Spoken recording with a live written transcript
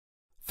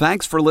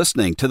Thanks for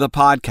listening to the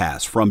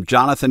podcast from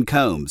Jonathan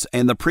Combs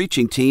and the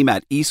preaching team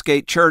at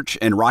Eastgate Church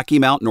in Rocky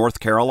Mount, North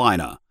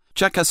Carolina.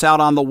 Check us out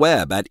on the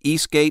web at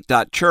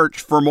eastgate.church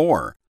for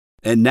more.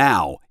 And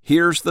now,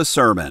 here's the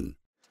sermon.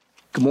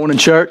 Good morning,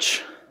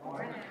 church.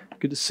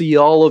 Good to see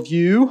all of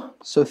you.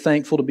 So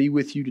thankful to be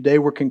with you today.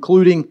 We're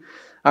concluding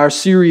our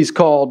series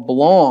called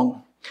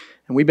Belong.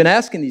 And we've been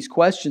asking these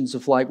questions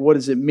of what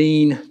does it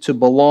mean to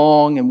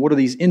belong? And what are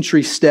these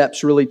entry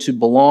steps really to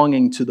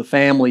belonging to the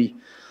family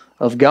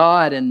of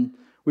God? And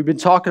we've been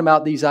talking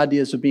about these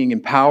ideas of being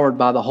empowered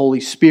by the Holy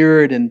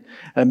Spirit and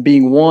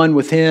being one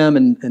with Him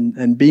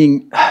and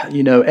being,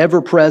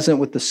 ever present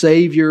with the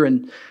Savior.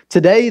 And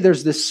today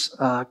there's this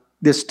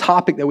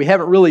topic that we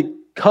haven't really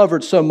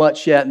covered so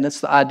much yet, and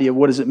that's the idea of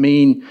what does it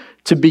mean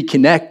to be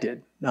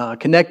connected?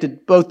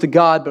 Connected both to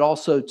God but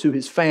also to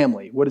His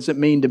family. What does it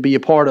mean to be a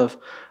part of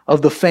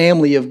the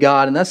family of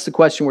God? And that's the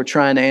question we're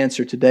trying to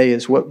answer today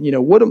is what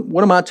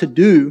am I to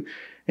do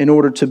in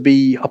order to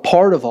be a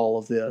part of all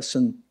of this?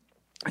 And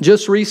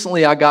just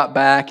recently I got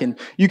back, and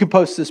you can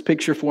post this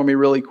picture for me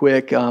really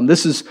quick.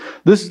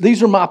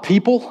 These are my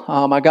people.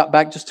 I got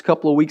back just a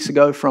couple of weeks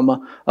ago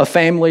from a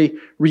family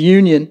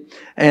reunion,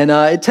 and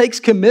it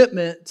takes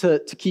commitment to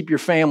keep your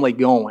family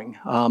going.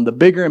 The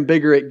bigger and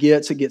bigger it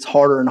gets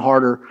harder and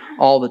harder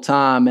all the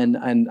time. And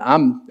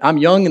I'm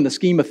young in the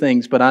scheme of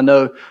things, but I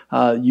know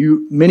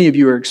many of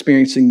you are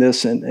experiencing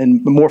this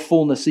in more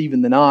fullness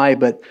even than I.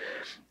 But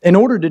in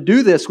order to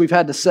do this, we've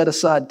had to set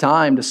aside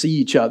time to see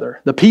each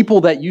other. The people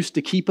that used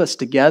to keep us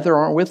together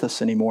aren't with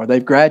us anymore.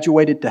 They've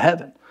graduated to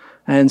heaven.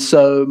 And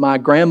so my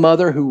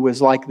grandmother, who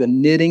was like the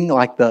knitting,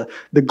 like the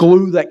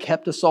glue that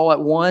kept us all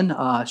at one,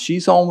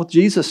 she's on with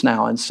Jesus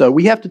now. And so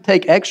we have to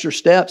take extra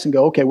steps and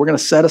go, okay, we're going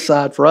to set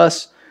aside for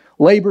us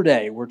Labor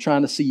Day. We're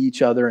trying to see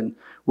each other, and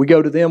we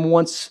go to them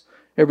once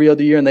every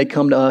other year, and they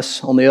come to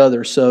us on the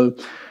other. So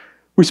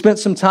we spent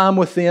some time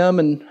with them,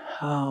 and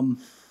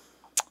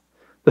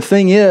the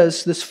thing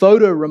is, this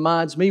photo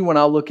reminds me when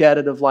I look at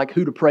it of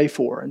who to pray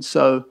for. And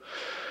so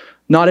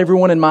not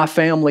everyone in my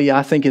family,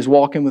 I think, is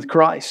walking with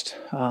Christ.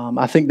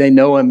 I think they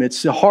know Him.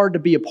 It's hard to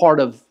be a part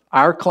of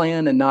our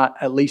clan and not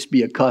at least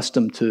be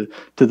accustomed to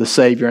the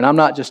Savior. And I'm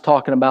not just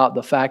talking about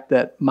the fact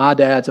that my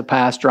dad's a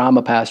pastor, I'm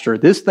a pastor.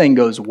 This thing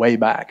goes way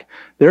back.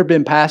 There have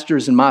been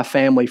pastors in my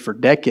family for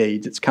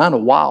decades. It's kind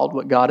of wild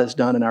what God has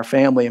done in our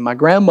family. And my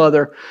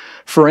grandmother,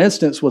 for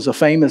instance, was a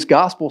famous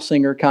gospel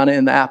singer kind of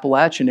in the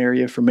Appalachian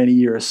area for many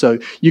years. So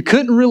you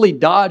couldn't really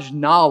dodge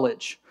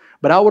knowledge.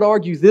 But I would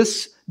argue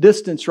this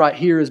distance right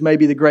here is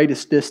maybe the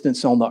greatest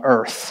distance on the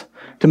earth,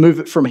 to move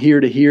it from here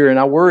to here. And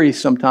I worry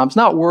sometimes,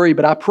 not worry,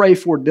 but I pray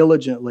for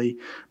diligently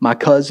my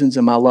cousins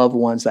and my loved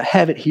ones that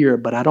have it here,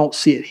 but I don't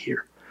see it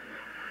here.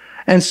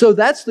 And so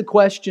that's the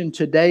question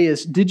today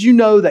is, did you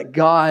know that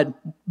God,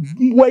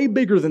 way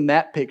bigger than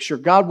that picture,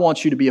 God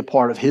wants you to be a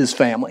part of His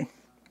family?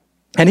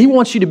 And He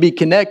wants you to be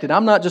connected.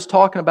 I'm not just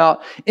talking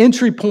about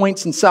entry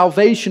points and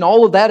salvation.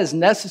 All of that is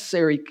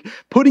necessary.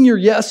 Putting your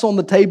yes on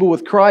the table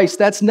with Christ,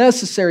 that's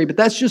necessary, but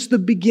that's just the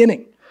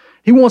beginning.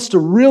 He wants to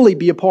really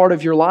be a part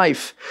of your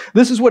life.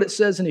 This is what it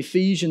says in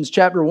Ephesians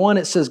chapter 1.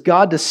 It says,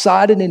 God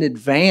decided in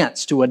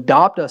advance to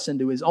adopt us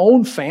into His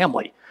own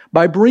family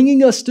by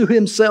bringing us to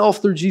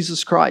Himself through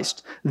Jesus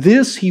Christ.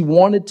 This He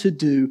wanted to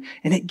do,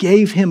 and it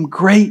gave Him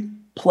great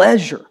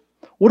pleasure.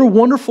 What a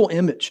wonderful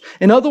image.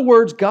 In other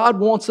words, God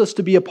wants us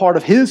to be a part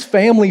of His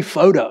family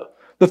photo.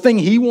 The thing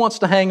He wants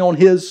to hang on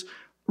His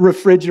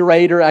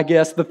refrigerator, I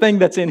guess, the thing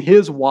that's in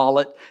His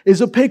wallet, is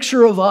a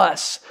picture of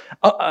us,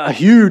 a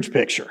huge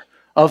picture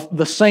of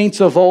the saints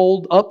of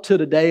old up to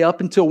today,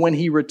 up until when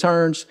He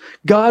returns.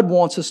 God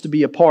wants us to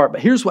be a part.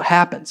 But here's what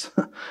happens.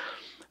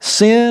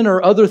 Sin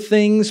or other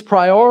things,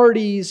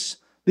 priorities,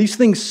 these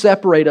things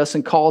separate us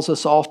and cause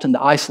us often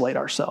to isolate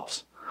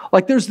ourselves.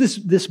 There's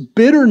this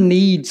bitter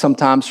need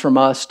sometimes from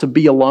us to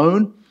be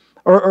alone,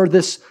 or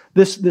this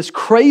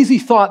crazy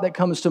thought that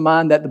comes to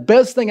mind that the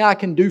best thing I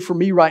can do for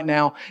me right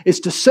now is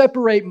to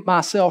separate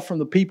myself from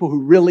the people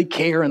who really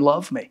care and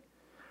love me.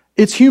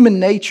 It's human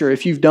nature.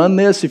 If you've done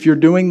this, if you're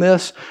doing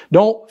this,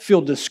 don't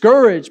feel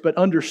discouraged, but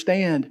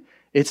understand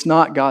it's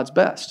not God's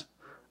best.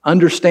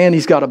 Understand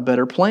He's got a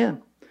better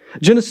plan.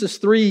 Genesis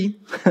 3,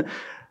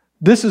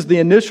 this is the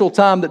initial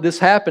time that this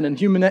happened, and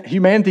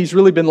humanity's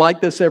really been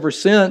like this ever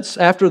since.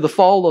 After the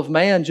fall of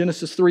man,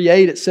 Genesis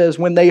 3:8, it says,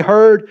 when they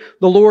heard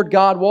the Lord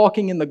God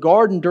walking in the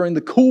garden during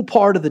the cool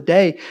part of the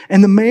day,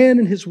 and the man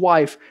and his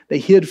wife, they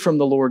hid from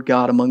the Lord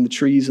God among the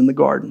trees in the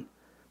garden.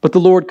 But the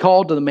Lord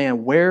called to the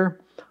man, where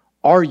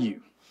are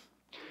you?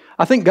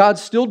 I think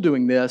God's still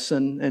doing this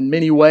in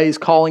many ways,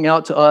 calling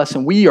out to us,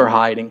 and we are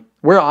hiding.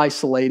 We're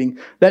isolating.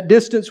 That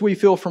distance we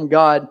feel from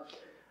God,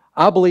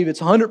 I believe it's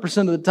 100%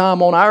 of the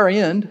time on our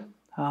end.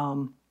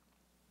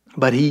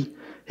 But he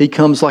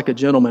comes like a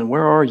gentleman.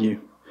 Where are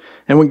you?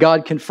 And when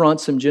God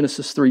confronts him,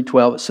 Genesis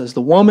 3:12, it says,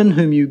 the woman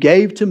whom you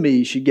gave to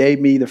me, she gave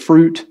me the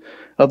fruit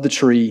of the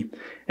tree,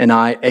 and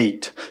I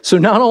ate. So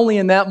not only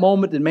in that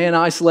moment did man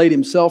isolate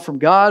himself from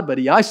God, but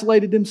he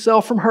isolated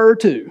himself from her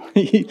too.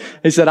 He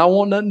said, I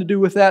want nothing to do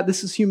with that.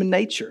 This is human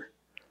nature.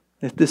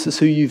 if this is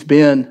who you've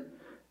been,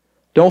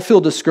 don't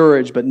feel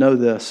discouraged, but know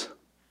this.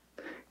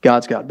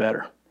 God's got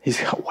better. He's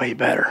got way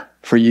better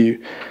for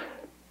you.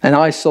 And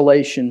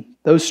isolation,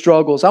 those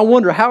struggles. I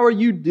wonder, how are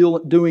you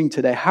doing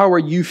today? How are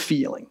you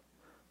feeling?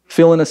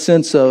 Feeling a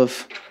sense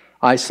of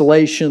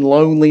isolation,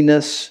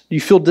 loneliness? Do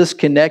you feel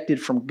disconnected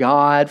from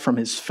God, from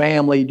His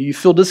family? Do you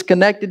feel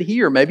disconnected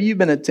here? Maybe you've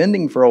been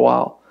attending for a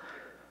while.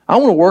 I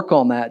want to work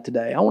on that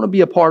today. I want to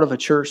be a part of a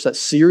church that's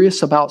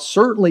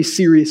certainly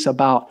serious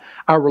about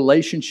our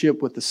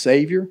relationship with the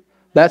Savior.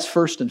 That's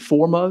first and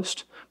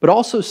foremost. But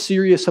also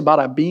serious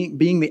about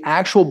being the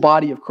actual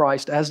body of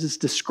Christ as is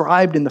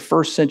described in the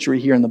first century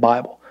here in the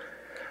Bible.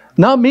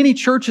 Not many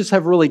churches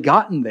have really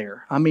gotten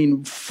there. I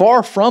mean,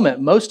 far from it.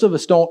 Most of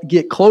us don't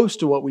get close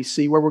to what we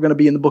see where we're going to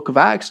be in the book of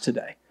Acts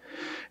today.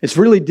 It's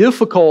really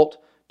difficult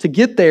to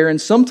get there,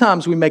 and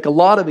sometimes we make a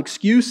lot of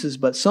excuses,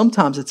 but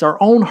sometimes it's our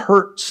own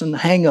hurts and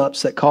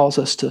hang-ups that cause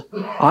us to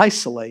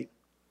isolate.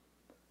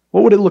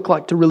 What would it look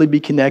like to really be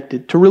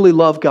connected, to really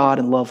love God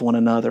and love one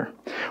another?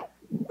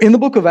 In the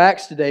book of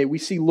Acts today, we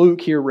see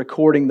Luke here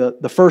recording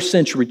the first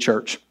century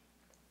church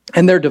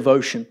and their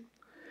devotion.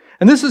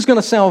 And this is going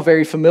to sound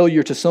very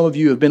familiar to some of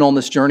you who have been on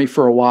this journey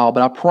for a while,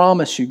 but I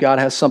promise you God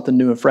has something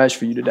new and fresh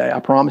for you today. I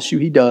promise you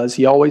He does.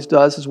 He always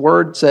does. His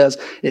Word says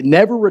it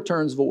never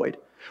returns void.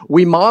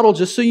 We model,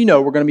 just so you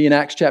know, we're going to be in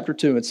Acts chapter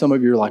 2, and some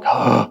of you are like,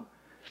 oh.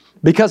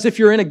 Because if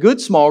you're in a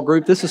good small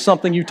group, this is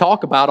something you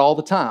talk about all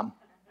the time.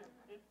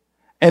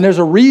 And there's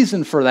a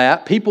reason for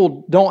that.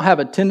 People don't have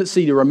a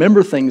tendency to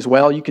remember things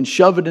well. You can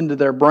shove it into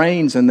their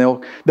brains and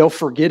they'll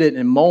forget it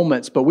in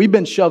moments. But we've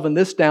been shoving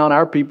this down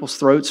our people's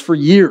throats for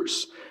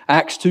years.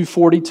 Acts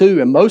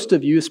 2:42. And most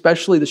of you,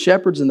 especially the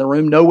shepherds in the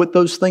room, know what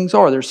those things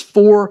are. There's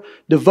 4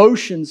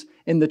 devotions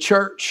in the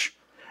church.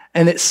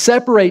 And it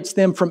separates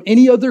them from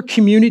any other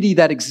community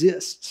that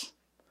exists.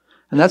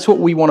 And that's what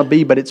we want to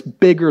be, but it's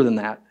bigger than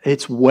that.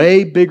 It's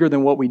way bigger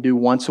than what we do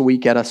once a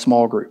week at a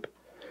small group.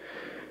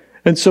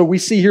 And so we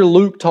see here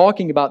Luke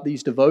talking about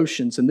these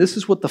devotions, and this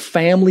is what the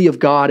family of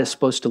God is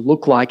supposed to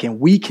look like, and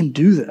we can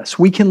do this.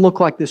 We can look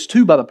like this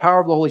too by the power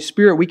of the Holy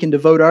Spirit. We can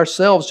devote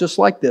ourselves just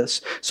like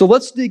this. So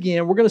let's dig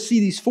in. We're going to see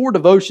these 4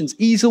 devotions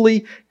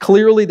easily,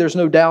 clearly. There's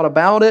no doubt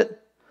about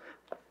it.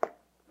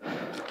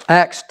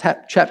 Acts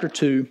chapter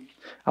 2.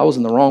 I was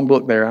in the wrong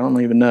book there. I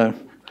don't even know.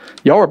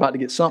 Y'all were about to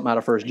get something out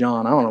of 1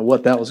 John. I don't know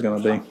what that was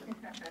going to be.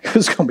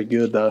 It's going to be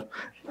good though.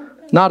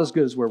 Not as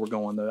good as where we're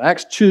going, though.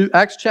 Acts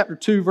chapter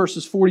 2,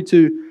 verses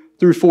 42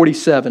 through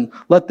 47.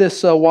 Let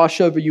this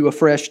wash over you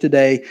afresh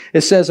today.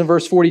 It says in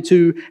verse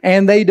 42,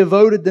 "And they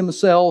devoted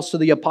themselves to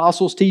the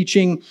apostles'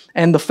 teaching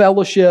and the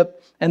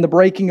fellowship and the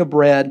breaking of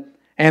bread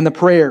and the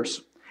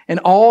prayers.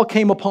 And all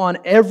came upon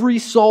every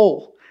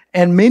soul,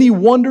 and many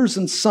wonders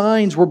and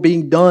signs were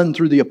being done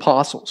through the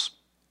apostles.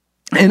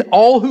 And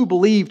all who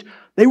believed,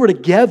 they were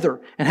together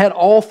and had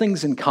all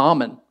things in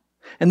common.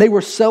 And they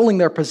were selling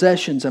their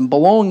possessions and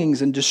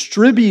belongings and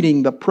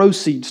distributing the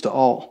proceeds to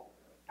all,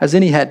 as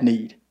any had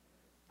need."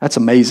 That's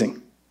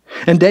amazing.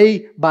 "And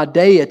day by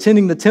day,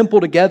 attending the temple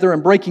together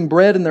and breaking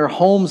bread in their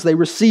homes, they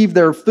received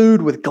their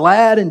food with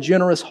glad and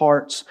generous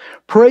hearts,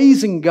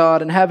 praising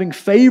God and having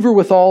favor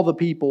with all the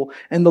people.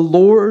 And the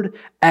Lord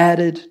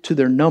added to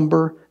their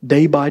number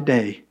day by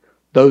day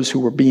those who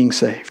were being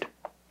saved."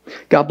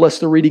 God bless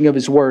the reading of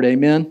His Word.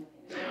 Amen.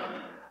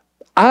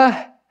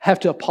 I have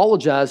to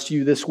apologize to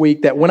you this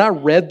week that when I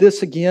read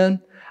this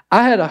again,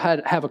 I had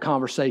to have a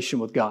conversation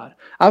with God.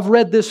 I've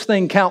read this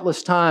thing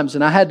countless times,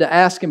 and I had to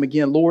ask Him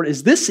again, Lord,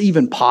 is this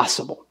even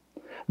possible?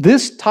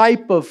 This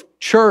type of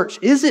church,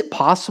 is it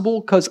possible?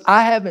 Because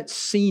I haven't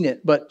seen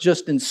it, but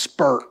just in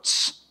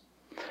spurts.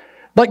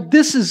 Like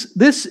this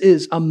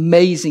is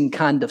amazing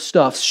kind of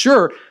stuff.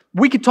 Sure,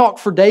 we could talk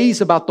for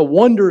days about the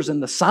wonders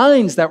and the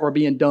signs that were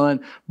being done,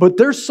 but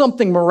there's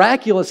something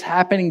miraculous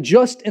happening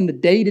just in the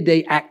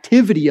day-to-day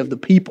activity of the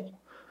people.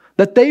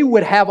 That they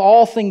would have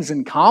all things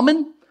in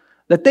common,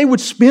 that they would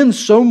spend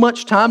so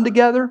much time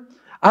together.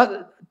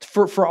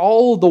 For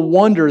all of the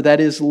wonder that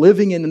is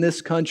living in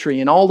this country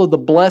and all of the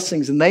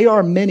blessings, and they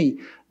are many,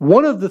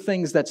 one of the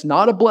things that's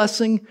not a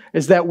blessing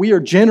is that we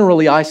are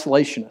generally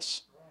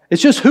isolationists.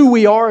 It's just who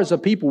we are as a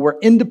people. We're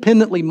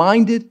independently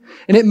minded,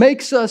 and it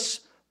makes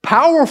us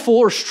powerful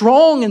or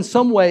strong in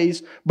some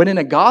ways, but in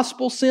a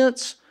gospel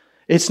sense,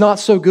 it's not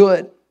so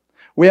good.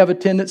 We have a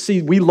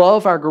tendency, we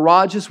love our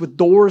garages with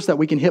doors that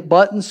we can hit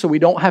buttons so we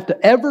don't have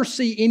to ever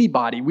see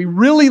anybody. We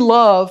really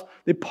love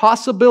the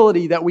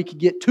possibility that we could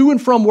get to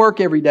and from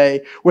work every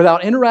day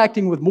without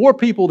interacting with more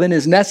people than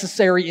is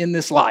necessary in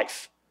this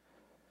life.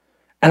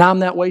 And I'm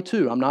that way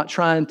too. I'm not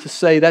trying to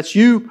say that's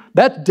you.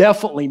 That's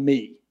definitely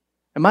me.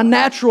 And my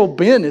natural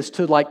bent is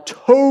to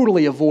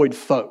totally avoid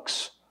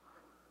folks.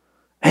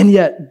 And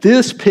yet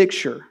this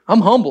picture,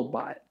 I'm humbled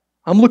by it.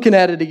 I'm looking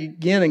at it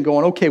again and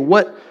going, okay,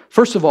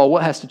 first of all,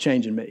 what has to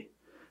change in me?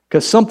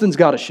 Because something's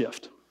got to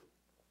shift.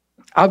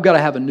 I've got to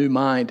have a new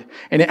mind.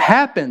 And it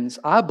happens,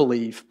 I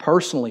believe,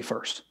 personally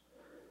first.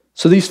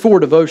 So these 4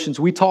 devotions,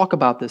 we talk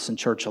about this in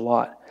church a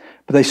lot,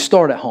 but they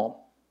start at home.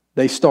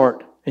 They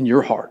start in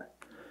your heart.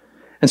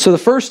 And so the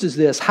first is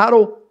this,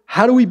 how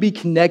How do we be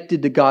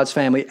connected to God's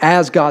family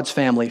as God's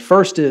family?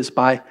 First is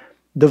by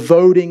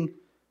devoting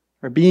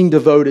or being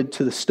devoted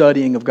to the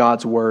studying of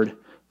God's Word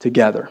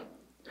together.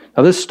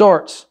 Now this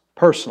starts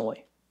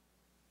personally.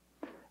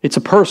 It's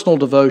a personal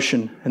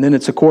devotion, and then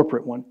it's a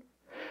corporate one.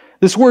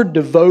 This word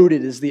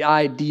devoted is the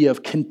idea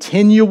of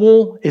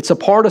continual, it's a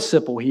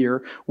participle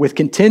here, with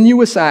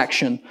continuous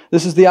action.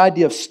 This is the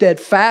idea of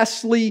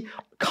steadfastly,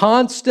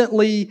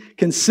 constantly,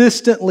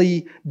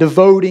 consistently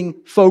devoting,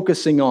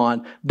 focusing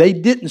on. They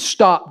didn't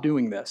stop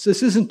doing this.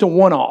 This isn't a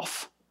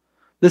one-off.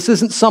 This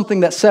isn't something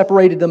that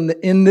separated them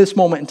in this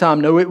moment in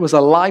time. No, it was a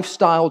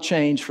lifestyle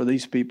change for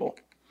these people,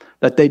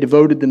 that they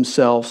devoted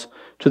themselves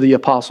to the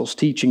apostles'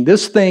 teaching.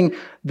 This thing,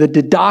 the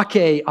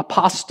didache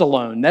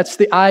apostolon, that's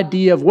the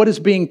idea of what is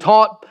being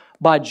taught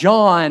by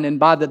John and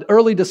by the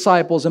early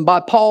disciples and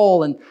by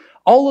Paul and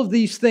all of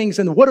these things.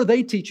 And what are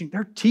they teaching?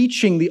 They're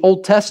teaching the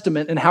Old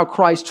Testament and how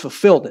Christ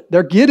fulfilled it.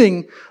 They're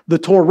getting the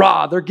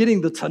Torah, they're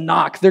getting the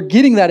Tanakh, they're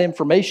getting that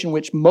information,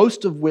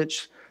 most of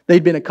which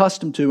they'd been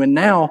accustomed to. And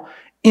now,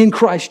 in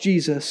Christ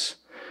Jesus,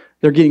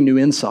 they're getting new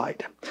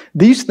insight.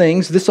 These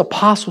things, this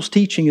apostles'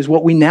 teaching is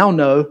what we now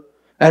know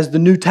as the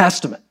New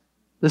Testament.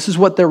 This is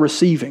what they're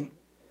receiving.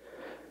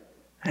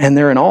 And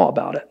they're in awe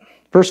about it.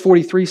 Verse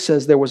 43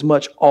 says there was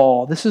much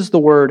awe. This is the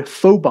word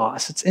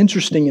phobos. It's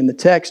interesting in the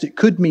text. It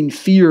could mean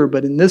fear,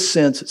 but in this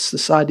sense, it's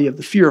this idea of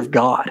the fear of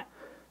God.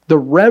 The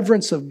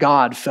reverence of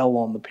God fell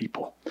on the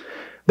people.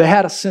 They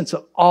had a sense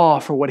of awe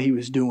for what He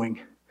was doing,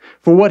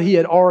 for what He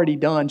had already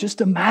done.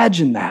 Just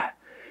imagine that.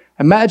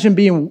 Imagine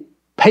being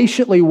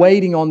patiently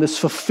waiting on this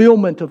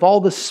fulfillment of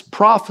all this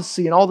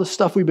prophecy and all this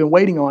stuff we've been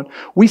waiting on.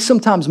 We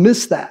sometimes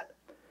miss that.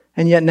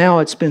 And yet now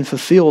it's been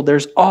fulfilled.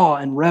 There's awe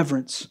and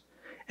reverence.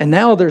 And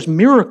now there's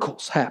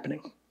miracles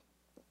happening.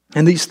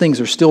 And these things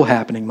are still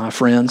happening, my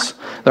friends.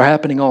 They're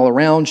happening all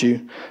around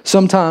you.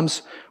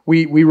 Sometimes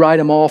we write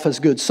them off as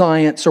good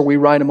science, or we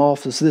write them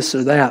off as this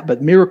or that,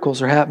 but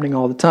miracles are happening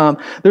all the time.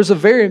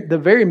 The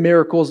very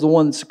miracle is the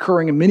one that's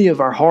occurring in many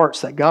of our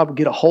hearts, that God would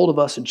get a hold of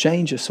us and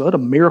change us. So what a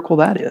miracle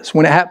that is.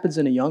 When it happens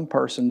in a young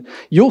person,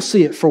 you'll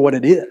see it for what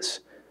it is.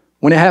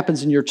 When it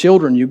happens in your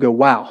children, you go,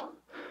 wow.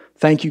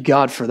 Thank you,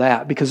 God, for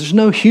that, because there's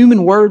no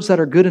human words that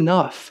are good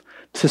enough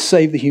to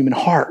save the human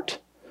heart.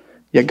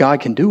 Yet God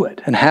can do it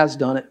and has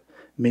done it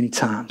many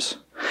times.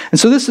 And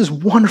so this is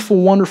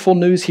wonderful, wonderful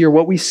news here,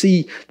 what we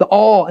see, the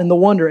awe and the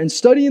wonder. And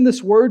studying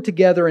this word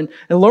together and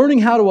learning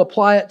how to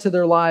apply it to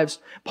their lives.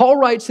 Paul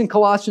writes in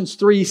Colossians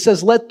 3, he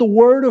says, let the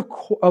word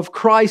of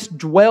Christ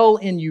dwell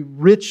in you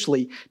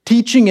richly,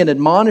 teaching and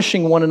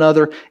admonishing one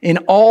another in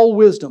all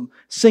wisdom,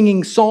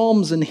 singing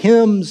psalms and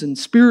hymns and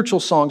spiritual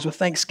songs with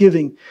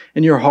thanksgiving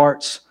in your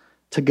hearts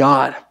to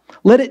God.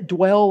 Let it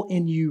dwell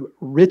in you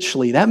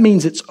richly. That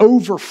means it's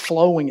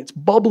overflowing. It's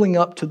bubbling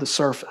up to the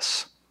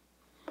surface.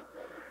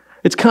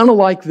 It's kind of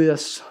like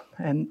this,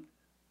 and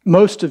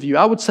most of you,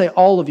 I would say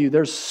all of you,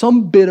 there's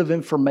some bit of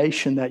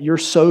information that you're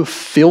so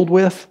filled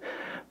with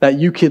that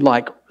you could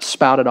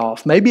spout it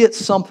off. Maybe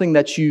it's something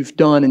that you've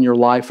done in your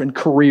life and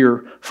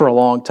career for a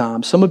long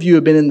time. Some of you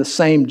have been in the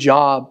same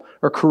job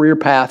or career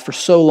path for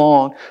so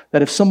long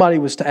that if somebody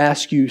was to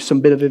ask you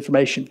some bit of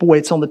information, boy,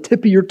 it's on the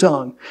tip of your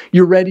tongue.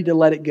 You're ready to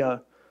let it go.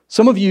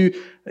 Some of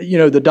you,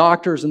 the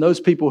doctors and those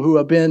people who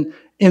have been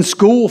in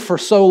school for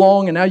so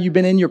long and now you've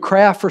been in your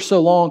craft for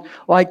so long,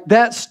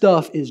 that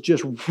stuff is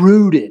just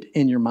rooted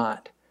in your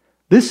mind.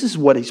 This is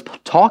what he's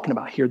talking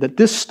about here, that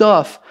this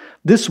stuff,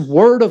 this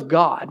word of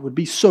God would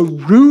be so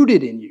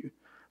rooted in you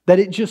that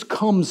it just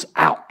comes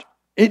out.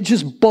 It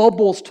just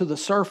bubbles to the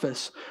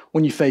surface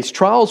when you face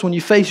trials, when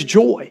you face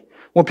joy.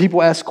 When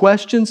people ask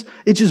questions,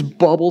 it just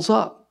bubbles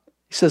up.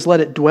 He says, let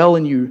it dwell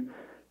in you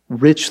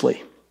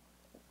richly.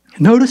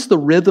 Notice the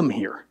rhythm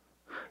here,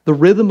 the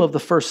rhythm of the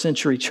first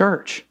century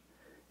church.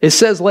 It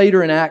says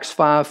later in Acts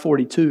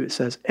 5:42, it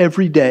says,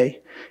 every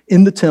day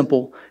in the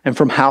temple and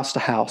from house to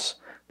house,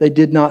 they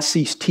did not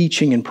cease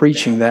teaching and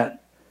preaching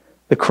that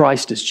the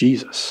Christ is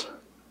Jesus.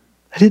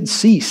 They didn't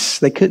cease.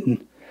 They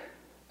couldn't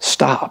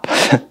stop.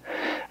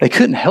 They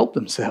couldn't help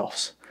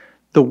themselves.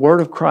 The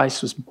word of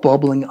Christ was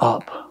bubbling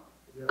up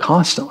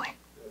constantly.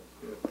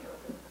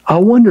 I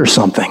wonder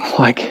something,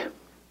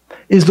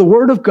 is the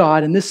word of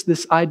God and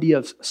this idea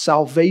of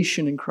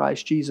salvation in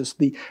Christ Jesus,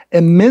 the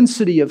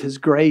immensity of His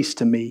grace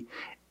to me,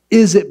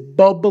 is it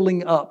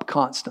bubbling up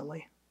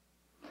constantly?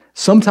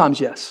 Sometimes,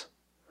 yes.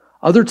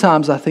 Other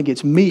times, I think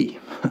it's me.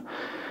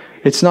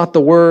 It's not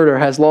the word or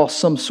has lost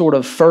some sort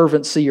of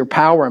fervency or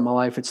power in my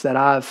life. It's that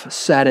I've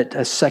set it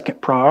as second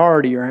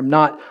priority, or I'm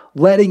not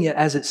letting it,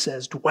 as it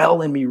says,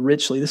 dwell in me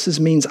richly. This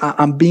means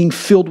I'm being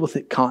filled with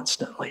it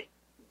constantly.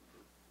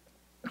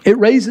 It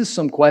raises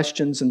some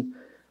questions, and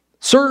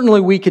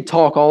certainly we could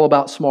talk all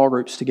about small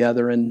groups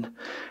together, and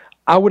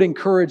I would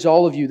encourage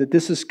all of you that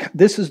this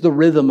is the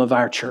rhythm of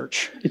our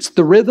church. It's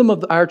the rhythm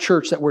of our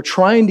church that we're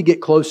trying to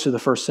get close to the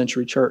first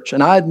century church.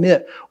 And I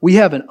admit, we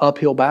have an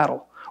uphill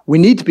battle. We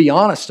need to be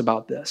honest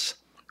about this.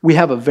 We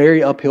have a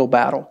very uphill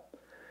battle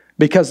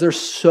because there's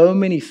so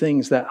many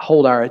things that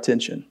hold our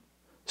attention.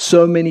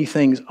 so many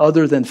things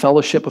other than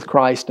fellowship with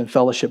Christ and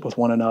fellowship with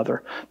one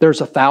another.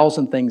 There's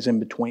 1,000 things in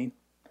between.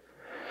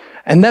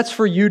 And that's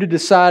for you to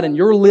decide and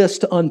your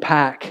list to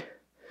unpack.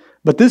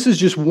 But this is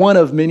just one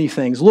of many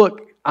things.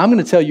 Look, I'm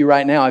going to tell you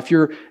right now, if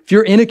you're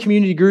in a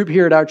community group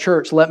here at our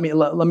church, let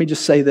me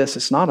just say this,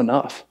 it's not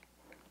enough.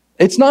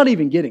 It's not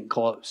even getting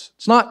close.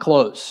 It's not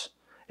close.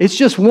 It's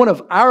just one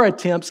of our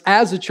attempts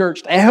as a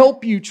church to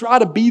help you try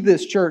to be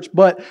this church.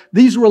 But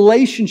these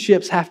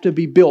relationships have to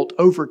be built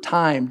over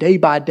time, day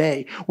by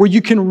day, where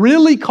you can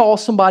really call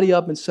somebody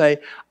up and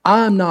say,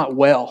 I'm not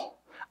well.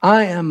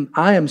 I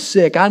am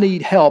sick. I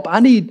need help.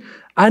 I need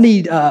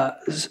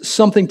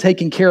something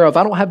taken care of.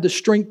 I don't have the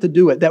strength to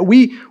do it. That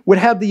we would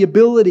have the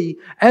ability,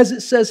 as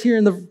it says here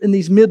in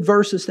these mid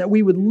verses, that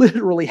we would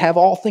literally have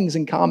all things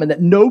in common,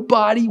 that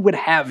nobody would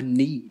have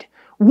need.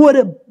 What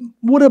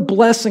a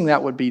blessing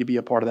that would be to be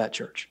a part of that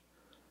church.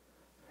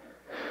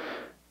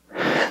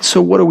 So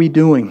what are we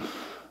doing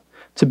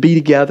to be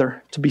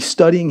together, to be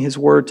studying His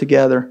Word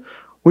together?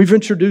 We've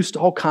introduced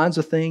all kinds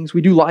of things.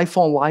 We do life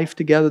on life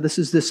together. This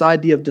is this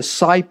idea of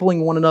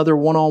discipling one another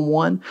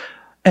one-on-one.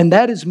 And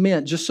that is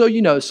meant, just so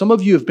you know, some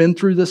of you have been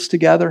through this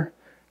together,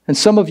 and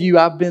some of you,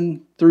 I've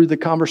been through the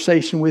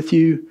conversation with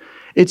you.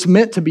 It's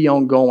meant to be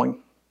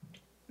ongoing.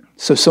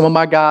 So some of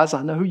my guys,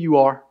 I know who you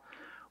are.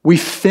 We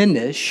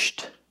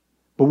finished,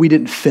 but we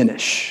didn't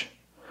finish.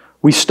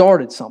 We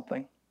started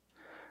something.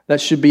 That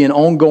should be an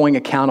ongoing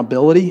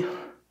accountability,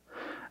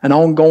 an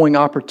ongoing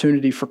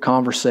opportunity for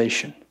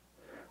conversation,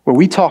 where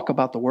we talk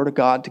about the Word of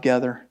God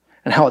together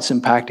and how it's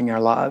impacting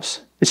our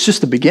lives. It's just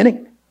the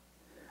beginning.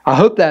 I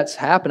hope that's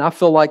happened. I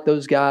feel like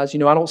those guys, I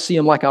don't see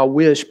them like I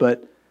wish,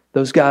 but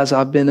those guys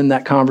I've been in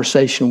that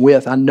conversation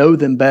with, I know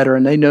them better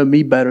and they know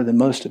me better than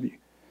most of you.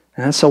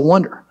 And that's a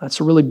wonder. That's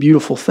a really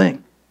beautiful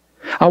thing.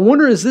 I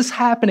wonder, is this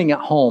happening at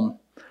home?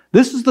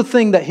 This is the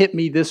thing that hit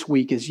me this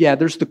week is,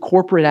 there's the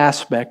corporate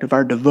aspect of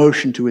our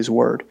devotion to His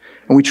Word.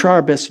 And we try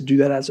our best to do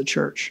that as a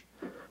church.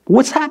 But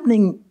what's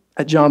happening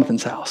at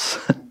Jonathan's house?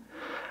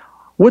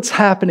 What's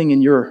happening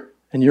in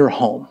your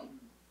home?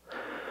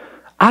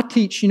 I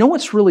teach,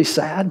 what's really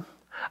sad?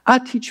 I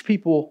teach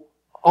people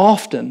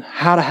often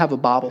how to have a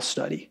Bible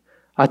study.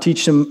 I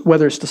teach them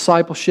whether it's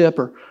discipleship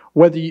or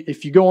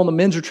if you go on the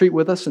men's retreat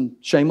with us, and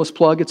shameless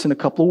plug, it's in a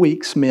couple of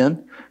weeks,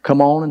 men, come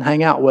on and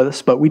hang out with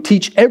us. But we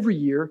teach every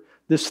year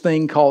this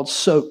thing called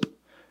SOAP.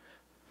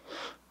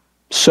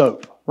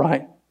 SOAP,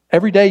 right?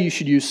 Every day you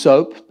should use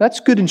SOAP.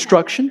 That's good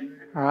instruction,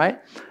 all right?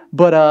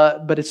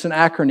 But it's an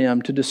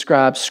acronym to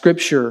describe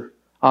Scripture,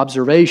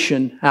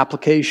 observation,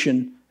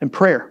 application, and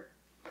prayer.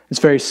 It's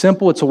very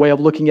simple. It's a way of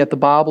looking at the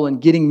Bible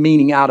and getting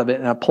meaning out of it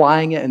and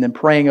applying it and then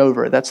praying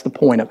over it. That's the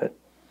point of it.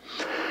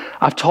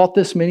 I've taught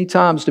this many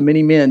times to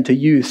many men, to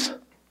youth.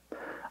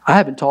 I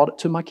haven't taught it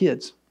to my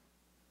kids.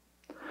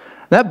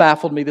 That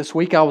baffled me this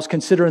week. I was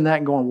considering that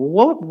and going,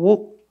 what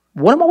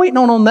am I waiting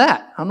on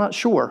that? I'm not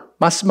sure.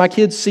 My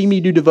kids see me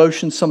do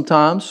devotions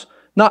sometimes.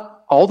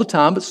 Not all the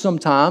time, but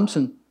sometimes.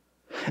 And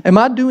am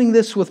I doing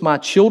this with my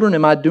children?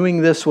 Am I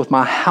doing this with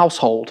my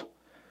household?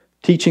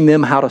 Teaching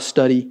them how to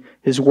study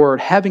His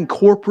Word, having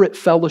corporate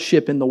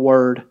fellowship in the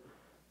Word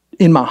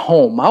in my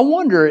home. I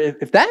wonder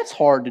if that's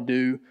hard to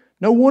do.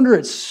 No wonder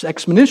it's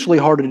exponentially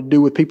harder to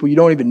do with people you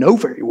don't even know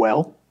very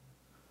well.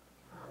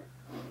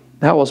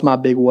 That was my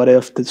big what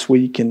if this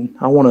week, and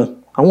I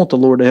want the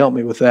Lord to help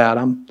me with that.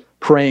 I'm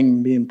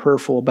praying, being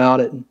prayerful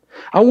about it. And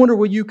I wonder,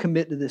 will you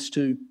commit to this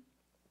too?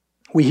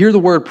 We hear the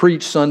Word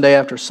preached Sunday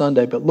after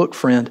Sunday, but look,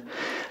 friend,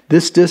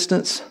 this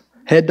distance,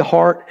 head to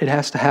heart, it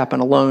has to happen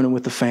alone and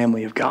with the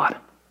family of God.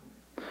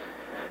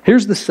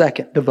 Here's the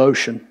second,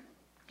 devotion.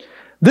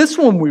 This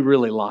one we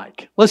really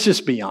like. Let's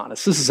just be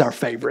honest. This is our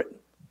favorite.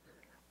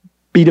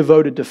 Be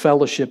devoted to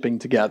fellowshipping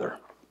together.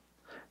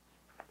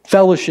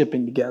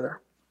 Fellowshipping together.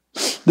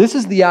 This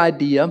is the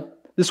idea.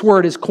 This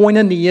word is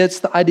koinonia. It's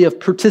the idea of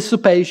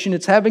participation.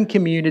 It's having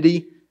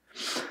community.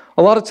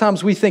 A lot of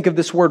times we think of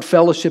this word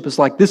fellowship as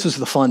like, this is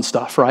the fun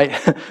stuff, right?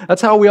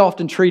 That's how we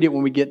often treat it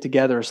when we get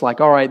together. It's like,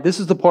 all right, this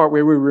is the part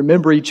where we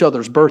remember each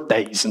other's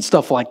birthdays and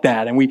stuff like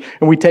that. And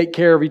we take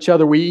care of each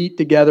other. We eat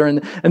together.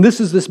 And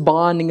this is this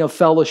bonding of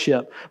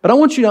fellowship. But I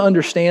want you to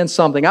understand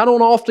something. I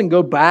don't often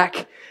go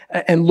back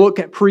and look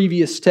at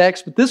previous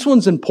texts, but this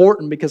one's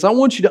important because I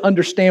want you to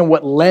understand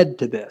what led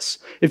to this.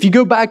 If you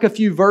go back a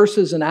few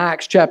verses in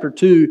Acts chapter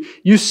 2,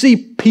 you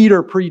see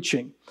Peter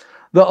preaching.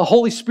 The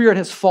Holy Spirit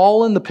has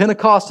fallen, the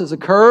Pentecost has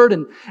occurred,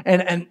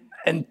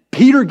 and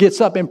Peter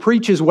gets up and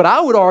preaches what I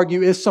would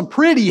argue is some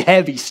pretty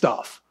heavy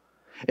stuff.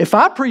 If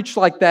I preached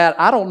like that,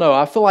 I don't know.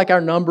 I feel like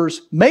our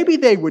numbers, maybe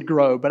they would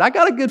grow, but I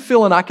got a good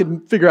feeling I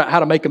could figure out how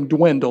to make them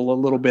dwindle a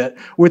little bit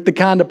with the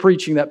kind of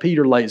preaching that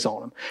Peter lays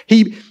on them.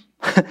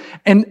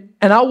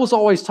 And I was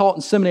always taught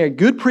in seminary,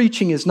 good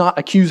preaching is not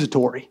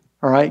accusatory,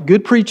 all right?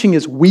 Good preaching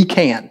is we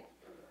can.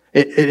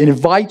 It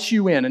invites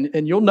you in.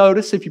 And you'll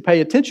notice if you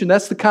pay attention,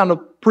 that's the kind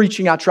of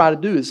preaching I try to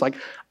do. It's like,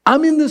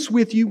 I'm in this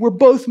with you. We're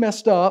both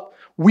messed up.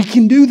 We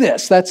can do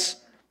this. That's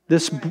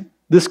this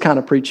this kind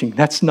of preaching.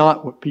 That's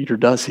not what Peter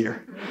does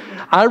here.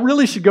 I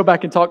really should go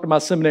back and talk to my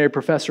seminary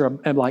professor.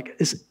 I'm like,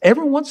 is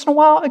every once in a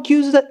while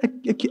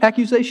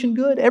accusation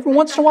good? Every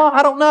once in a while?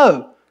 I don't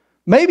know.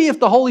 Maybe if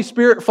the Holy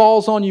Spirit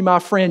falls on you, my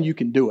friend, you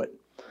can do it.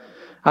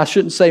 I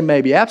shouldn't say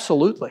maybe.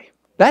 Absolutely.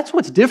 That's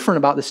what's different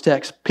about this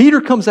text.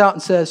 Peter comes out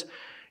and says,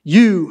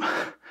 you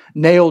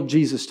nailed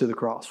Jesus to the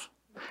cross.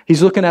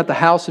 He's looking at the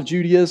house of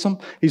Judaism.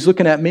 He's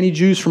looking at many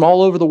Jews from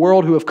all over the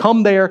world who have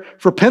come there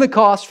for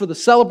Pentecost, for the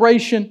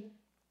celebration.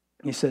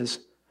 He says,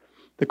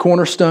 the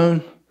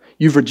cornerstone,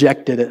 you've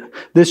rejected it.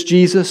 This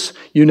Jesus,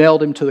 you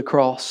nailed him to the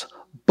cross.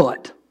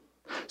 But.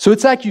 So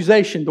it's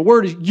accusation. The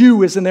word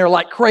you is in there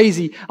like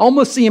crazy. I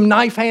almost see him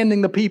knife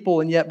handing the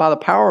people, and yet by the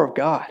power of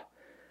God,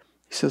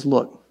 he says,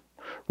 look,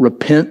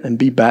 repent and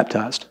be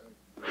baptized.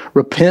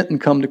 Repent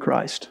and come to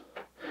Christ.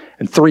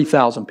 And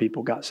 3,000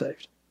 people got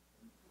saved.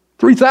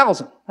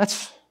 3,000.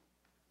 That's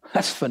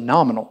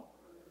phenomenal.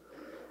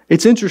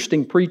 It's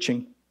interesting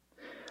preaching.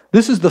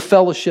 This is the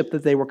fellowship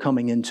that they were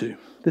coming into.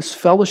 This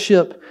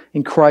fellowship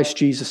in Christ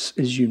Jesus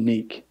is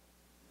unique.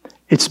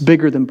 It's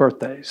bigger than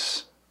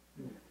birthdays.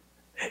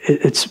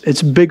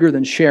 It's bigger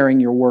than sharing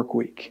your work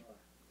week.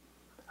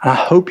 I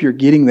hope you're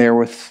getting there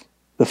with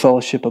the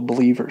fellowship of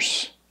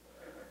believers,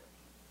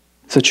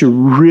 so that you're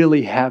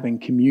really having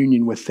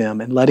communion with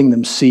them and letting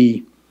them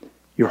see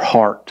your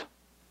heart.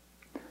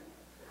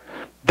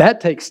 That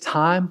takes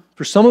time.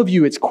 For some of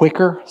you, it's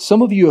quicker.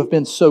 Some of you have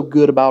been so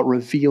good about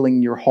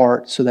revealing your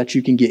heart so that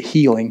you can get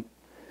healing.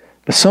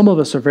 But some of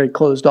us are very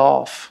closed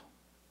off.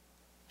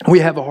 We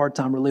have a hard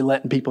time really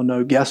letting people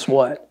know, guess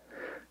what?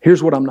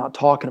 Here's what I'm not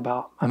talking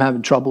about. I'm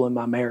having trouble in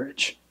my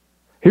marriage.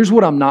 Here's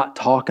what I'm not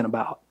talking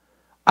about.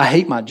 I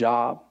hate my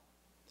job.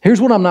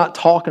 Here's what I'm not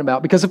talking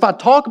about. Because if I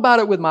talk about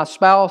it with my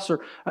spouse, or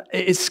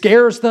it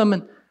scares them,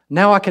 and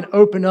now I can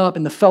open up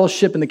in the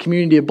fellowship and the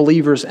community of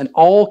believers, and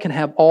all can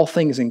have all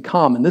things in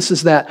common. This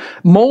is that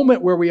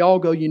moment where we all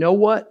go, you know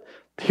what?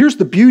 Here's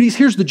the beauties,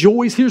 here's the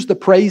joys, here's the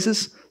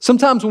praises.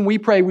 Sometimes when we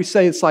pray, we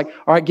say it's like,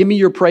 all right, give me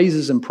your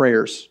praises and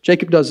prayers.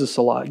 Jacob does this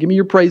a lot. Give me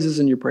your praises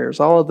and your prayers,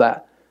 all of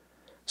that.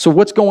 So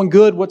what's going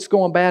good, what's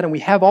going bad, and we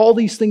have all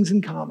these things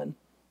in common.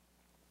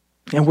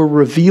 And we're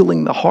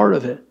revealing the heart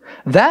of it.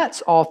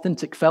 That's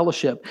authentic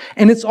fellowship.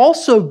 And it's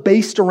also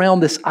based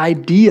around this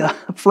idea,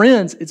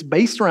 friends, it's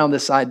based around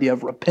this idea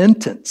of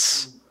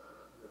repentance.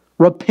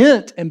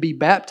 Repent and be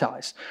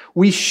baptized.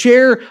 We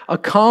share a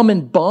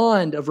common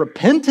bond of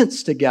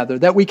repentance together,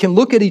 that we can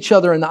look at each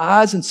other in the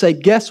eyes and say,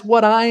 guess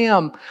what? I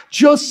am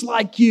just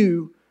like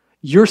you.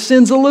 Your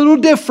sin's a little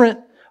different,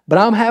 but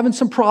I'm having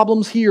some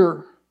problems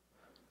here.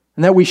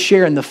 And that we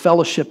share in the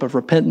fellowship of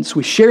repentance.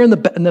 We share in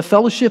the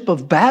fellowship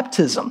of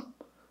baptism.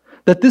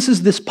 That this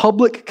is this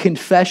public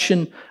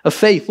confession of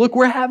faith. Look,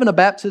 we're having a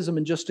baptism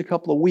in just a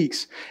couple of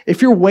weeks.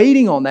 If you're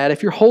waiting on that,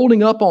 if you're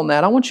holding up on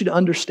that, I want you to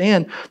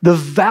understand the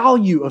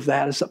value of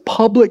that as a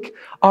public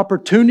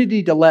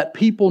opportunity to let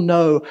people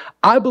know,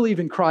 I believe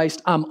in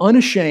Christ, I'm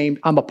unashamed,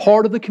 I'm a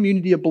part of the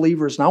community of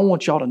believers, and I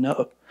want y'all to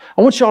know.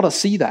 I want y'all to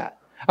see that.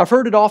 I've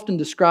heard it often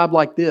described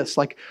like this,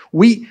 like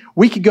we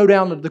could go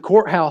down to the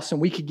courthouse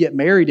and we could get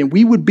married, and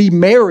we would be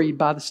married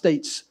by the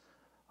state's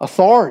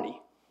authority.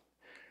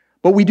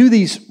 But we do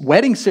these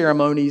wedding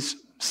ceremonies,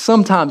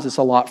 sometimes it's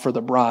a lot for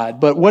the bride,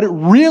 but what it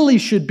really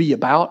should be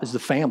about is the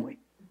family.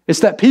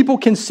 It's that people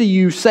can see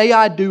you say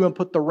I do and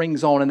put the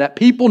rings on, and that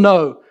people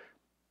know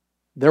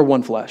they're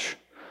one flesh.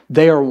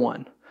 They are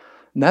one.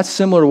 And that's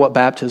similar to what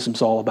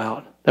baptism's all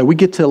about. That we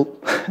get to,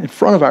 in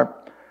front of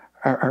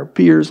our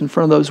peers, in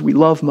front of those we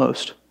love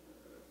most.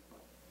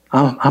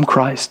 I'm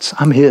Christ's.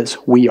 I'm His.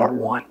 We are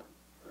one.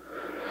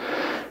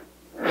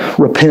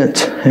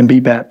 Repent and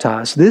be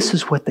baptized. This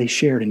is what they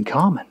shared in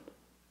common.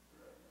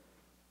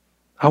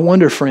 I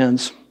wonder,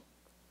 friends,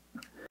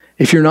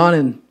 if you're not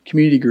in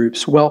community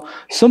groups, well,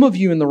 some of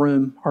you in the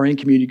room are in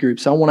community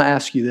groups. I want to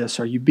ask you this.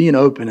 Are you being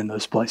open in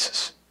those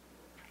places?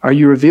 Are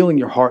you revealing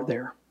your heart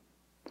there?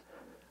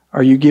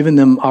 Are you giving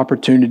them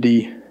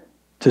opportunity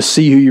to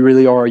see who you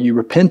really are? Are you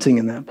repenting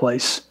in that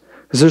place?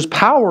 Because there's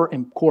power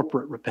in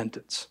corporate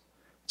repentance.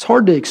 It's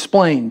hard to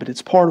explain, but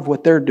it's part of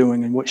what they're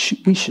doing and what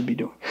we should be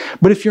doing.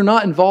 But if you're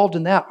not involved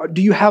in that,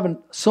 do you have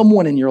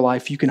someone in your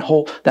life you can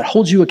hold that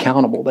holds you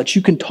accountable, that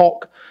you can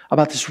talk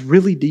about this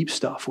really deep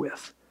stuff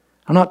with?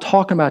 I'm not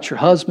talking about your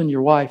husband,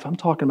 your wife. I'm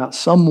talking about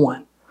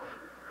someone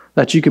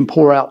that you can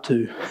pour out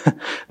to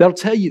that'll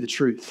tell you the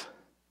truth.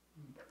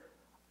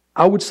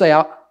 I would say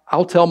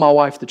I'll tell my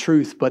wife the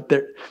truth, but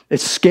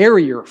it's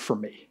scarier for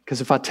me,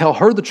 because if I tell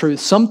her the truth,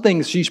 some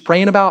things she's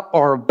praying about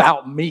are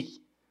about me.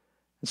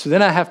 And so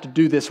then I have to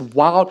do this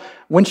wild.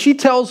 When she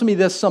tells me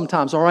this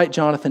sometimes, all right,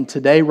 Jonathan,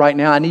 today, right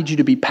now, I need you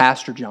to be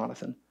Pastor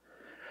Jonathan.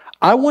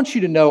 I want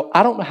you to know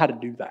I don't know how to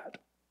do that.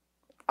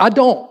 I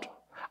don't.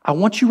 I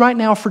want you right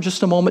now for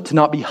just a moment to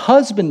not be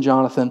husband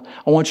Jonathan.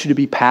 I want you to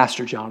be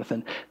Pastor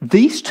Jonathan.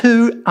 These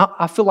two,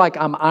 I feel like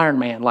I'm Iron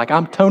Man. Like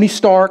I'm Tony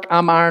Stark,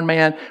 I'm Iron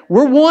Man.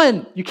 We're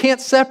one. You can't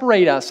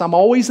separate us. I'm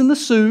always in the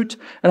suit,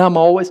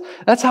 and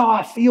that's how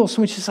I feel.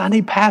 So she says, I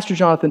need Pastor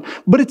Jonathan.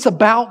 But it's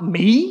about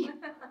me.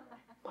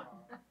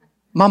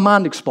 my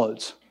mind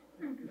explodes.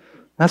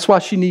 That's why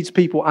she needs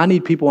people. I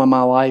need people in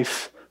my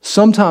life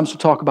sometimes to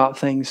talk about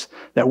things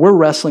that we're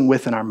wrestling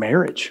with in our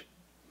marriage,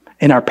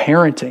 in our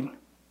parenting.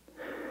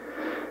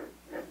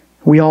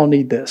 We all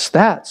need this.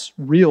 That's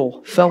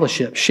real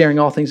fellowship, sharing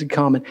all things in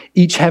common,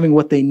 each having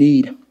what they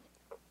need.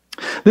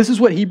 This is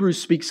what Hebrews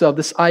speaks of,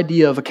 this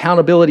idea of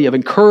accountability, of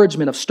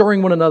encouragement, of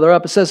stirring one another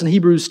up. It says in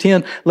Hebrews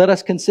 10, let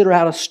us consider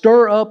how to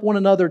stir up one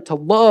another to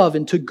love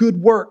and to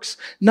good works,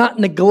 not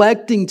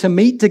neglecting to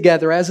meet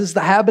together, as is the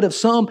habit of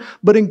some,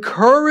 but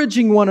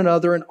encouraging one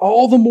another, and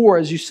all the more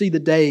as you see the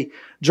day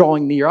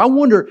drawing near. I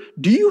wonder,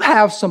 do you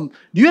have some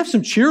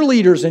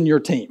cheerleaders in your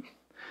team?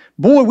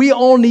 Boy, we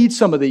all need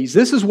some of these.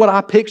 This is what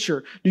I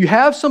picture. Do you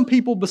have some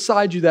people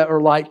beside you that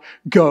are like,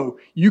 go,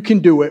 you can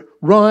do it,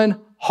 run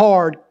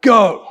hard,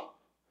 go?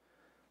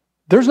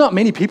 There's not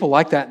many people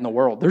like that in the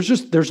world.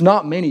 There's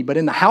not many, but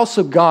in the house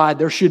of God,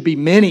 there should be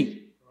many.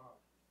 It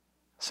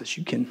says,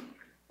 you can.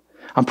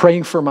 I'm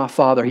praying for my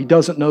father. He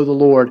doesn't know the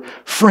Lord.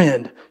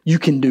 Friend, you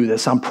can do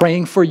this. I'm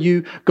praying for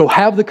you. Go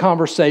have the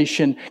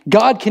conversation.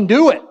 God can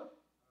do it.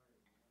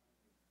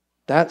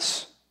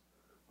 That's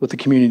what the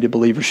community of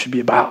believers should be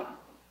about.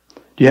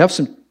 Do you have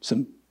some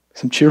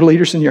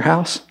cheerleaders in your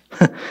house?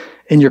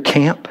 In your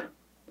camp?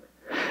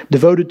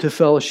 Devoted to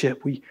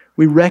fellowship. We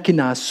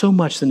recognize so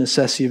much the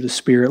necessity of the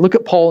Spirit. Look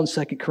at Paul in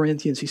 2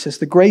 Corinthians. He says,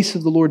 the grace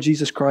of the Lord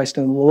Jesus Christ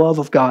and the love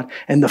of God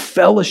and the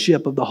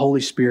fellowship of the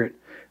Holy Spirit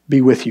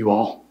be with you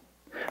all.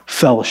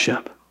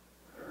 Fellowship.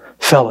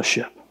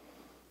 Fellowship.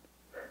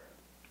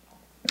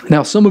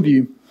 Now, some of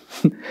you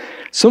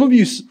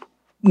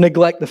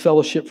neglect the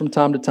fellowship from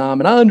time to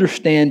time, and I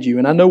understand you,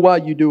 and I know why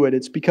you do it.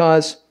 It's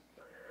because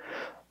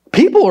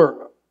people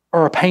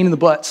are a pain in the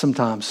butt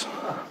sometimes.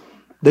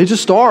 They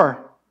just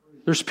are.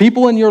 There's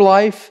people in your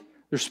life.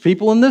 There's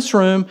people in this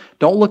room.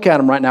 Don't look at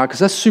them right now because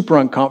that's super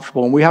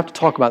uncomfortable, and we have to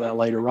talk about that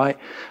later, right?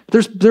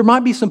 But there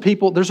might be some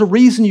people. There's a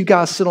reason you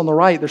guys sit on the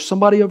right. There's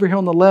somebody over here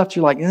on the left.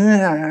 You're like,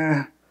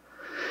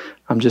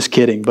 I'm just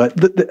kidding. But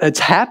it's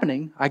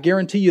happening. I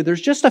guarantee you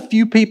there's just a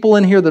few people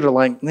in here that are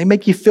like, they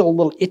make you feel a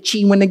little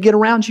itchy when they get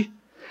around you.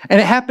 And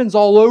it happens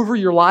all over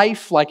your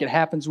life, like it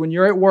happens when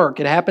you're at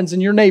work. It happens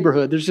in your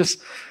neighborhood. There's just,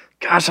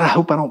 gosh, I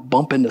hope I don't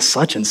bump into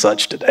such and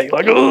such today.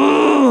 Like,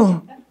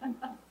 ugh.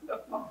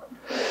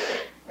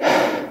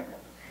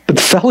 But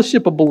the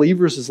fellowship of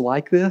believers is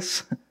like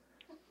this.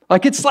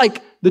 Like it's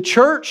like the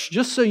church,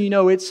 just so you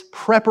know, it's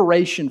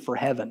preparation for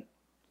heaven.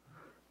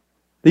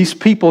 These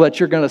people that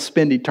you're going to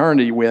spend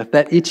eternity with,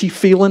 that itchy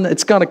feeling,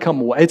 it's going to come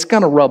away. It's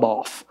going to rub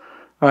off.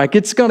 All right,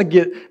 it's going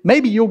to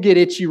maybe you'll get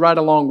itchy right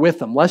along with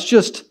them.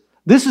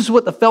 This is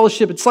what the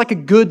fellowship, it's like a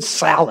good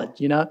salad,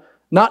 you know.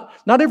 Not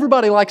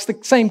everybody likes the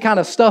same kind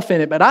of stuff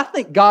in it, but I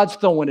think God's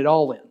throwing it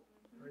all in.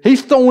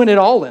 He's throwing it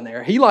all in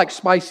there. He likes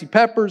spicy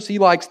peppers. He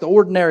likes the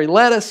ordinary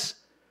lettuce.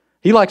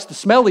 He likes the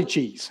smelly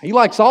cheese. He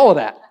likes all of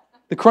that.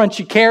 The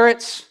crunchy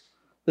carrots,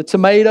 the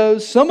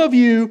tomatoes. Some of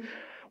you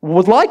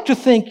would like to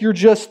think you're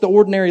just the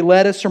ordinary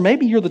lettuce, or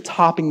maybe you're the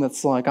topping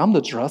that's like, I'm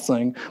the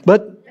dressing,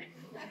 but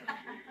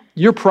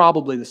you're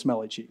probably the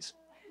smelly cheese.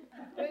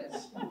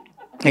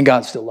 And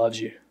God still loves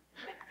you.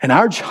 And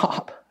our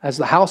job as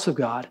the house of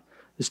God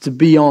is to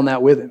be on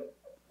that with Him.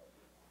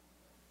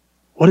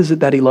 What is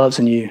it that He loves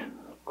in you?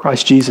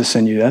 Christ Jesus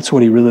in you. That's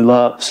what He really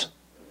loves.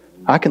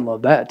 I can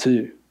love that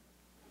too.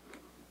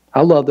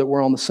 I love that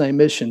we're on the same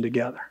mission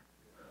together.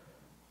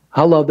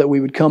 I love that we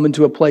would come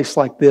into a place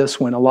like this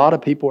when a lot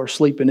of people are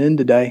sleeping in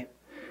today.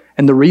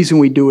 And the reason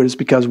we do it is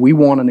because we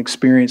want an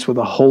experience with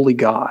a holy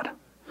God.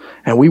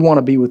 And we want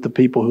to be with the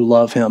people who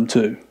love Him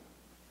too.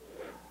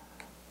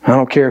 I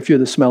don't care if you're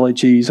the smelly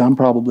cheese. I'm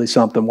probably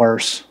something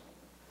worse.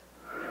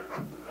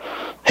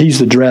 He's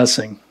the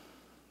dressing.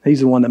 He's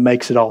the one that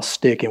makes it all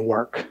stick and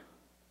work.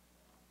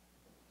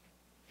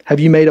 Have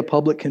you made a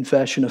public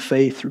confession of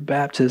faith through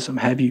baptism?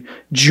 Have you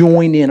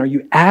joined in? Are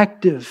you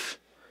active?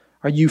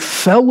 Are you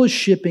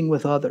fellowshipping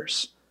with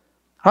others?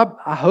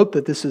 I hope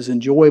that this is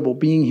enjoyable,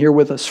 being here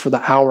with us for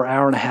the hour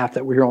and a half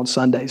that we're here on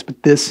Sundays.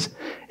 But this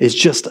is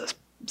just a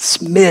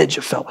smidge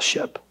of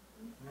fellowship.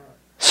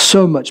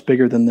 So much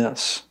bigger than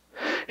this.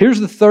 Here's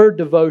the third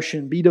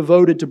devotion. Be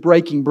devoted to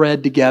breaking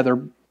bread together.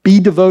 Be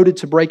devoted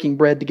to breaking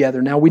bread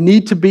together. Now we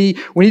need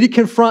to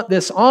confront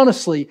this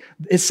honestly.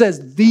 It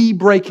says the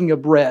breaking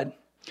of bread.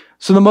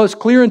 So the most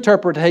clear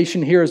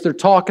interpretation here is they're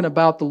talking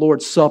about the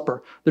Lord's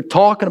Supper. They're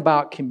talking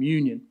about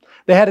communion.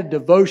 They had a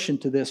devotion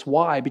to this.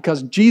 Why?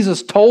 Because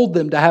Jesus told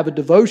them to have a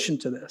devotion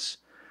to this.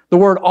 The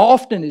word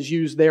often is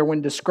used there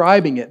when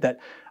describing it, that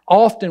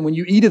often when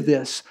you eat of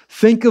this,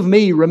 think of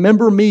me,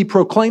 remember me,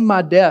 proclaim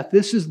my death.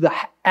 This is the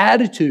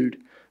attitude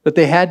that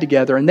they had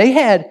together. And they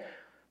had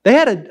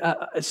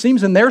it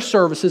seems in their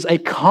services, a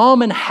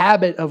common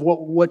habit of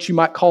what you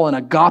might call an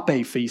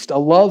agape feast, a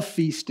love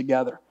feast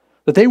together.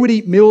 That they would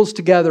eat meals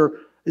together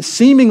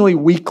seemingly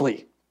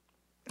weekly.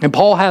 And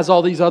Paul has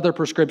all these other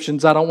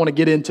prescriptions I don't want to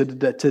get into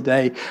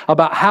today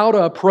about how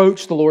to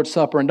approach the Lord's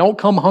Supper and don't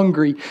come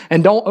hungry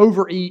and don't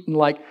overeat. And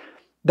like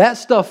that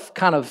stuff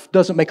kind of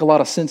doesn't make a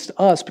lot of sense to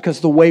us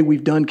because the way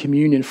we've done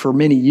communion for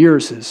many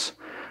years is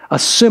a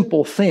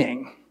simple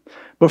thing.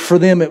 But for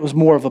them, it was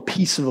more of a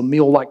piece of a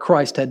meal like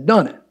Christ had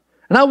done it.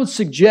 And I would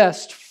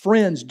suggest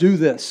friends do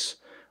this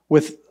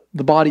with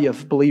the body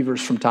of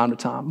believers from time to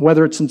time,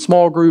 whether it's in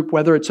small group,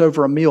 whether it's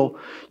over a meal.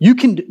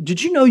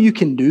 Did you know you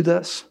can do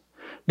this?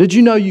 Did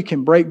you know you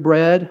can break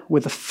bread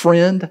with a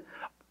friend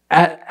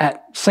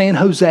at San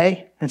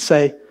Jose and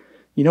say,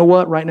 you know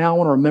what, right now I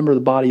want to remember the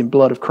body and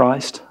blood of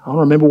Christ. I want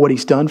to remember what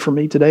He's done for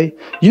me today.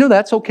 You know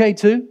that's okay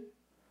too?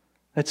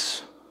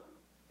 It's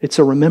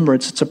a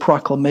remembrance, it's a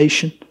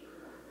proclamation.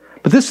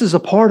 But this is a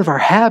part of our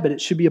habit.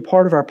 It should be a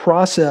part of our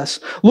process.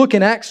 Look,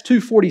 in Acts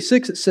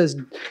 2:46, it says,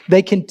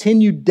 they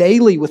continued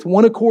daily with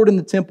one accord in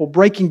the temple,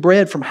 breaking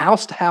bread from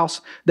house to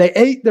house. They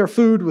ate their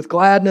food with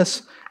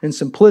gladness and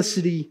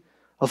simplicity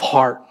of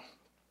heart.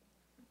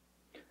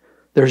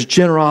 There's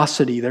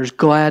generosity, there's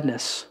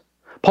gladness.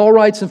 Paul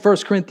writes in 1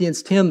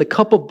 Corinthians 10, the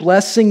cup of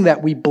blessing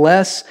that we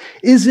bless,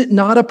 is it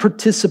not a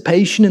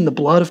participation in the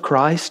blood of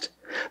Christ?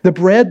 The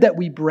bread that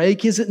we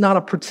break, is it not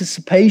a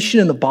participation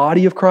in the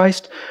body of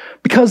Christ?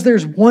 Because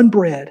there's one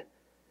bread.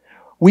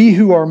 We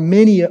who are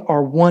many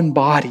are one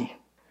body,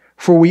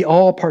 for we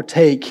all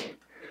partake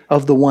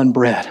of the one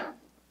bread.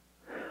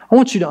 I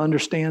want you to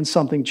understand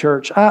something,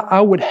 church. I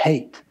would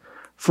hate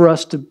for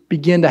us to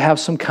begin to have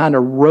some kind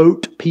of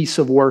rote piece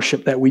of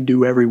worship that we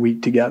do every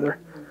week together.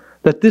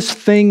 That this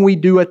thing we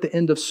do at the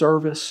end of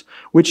service,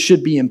 which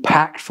should be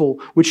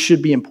impactful, which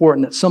should be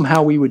important, that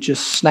somehow we would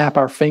just snap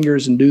our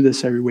fingers and do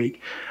this every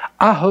week.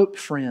 I hope,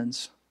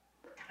 friends,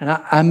 and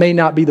I may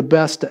not be the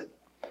best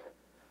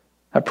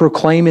at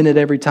proclaiming it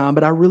every time,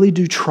 but I really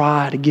do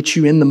try to get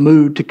you in the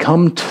mood to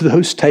come to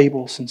those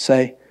tables and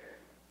say,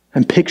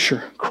 and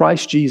picture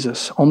Christ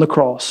Jesus on the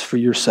cross for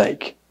your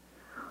sake.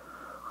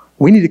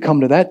 We need to come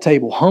to that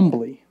table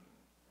humbly.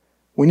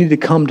 We need to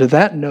come to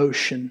that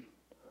notion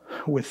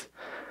with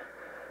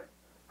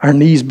our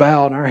knees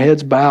bowed and our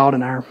heads bowed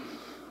and our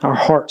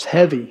hearts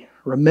heavy,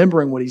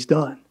 remembering what He's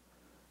done.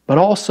 But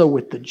also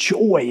with the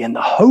joy and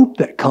the hope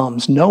that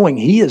comes knowing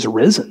He is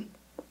risen.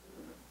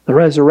 The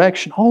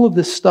resurrection, all of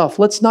this stuff.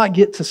 Let's not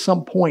get to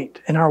some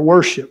point in our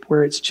worship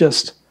where it's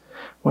just,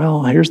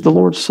 well, here's the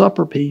Lord's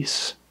Supper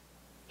piece.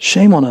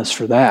 Shame on us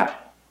for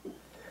that.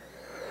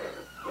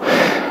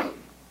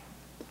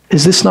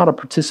 Is this not a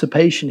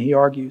participation, he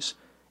argues,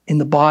 in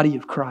the body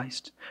of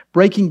Christ?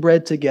 Breaking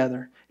bread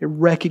together, it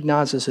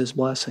recognizes His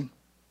blessing.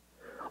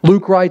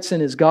 Luke writes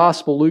in his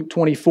gospel, Luke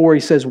 24, he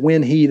says,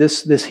 when he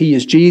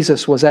is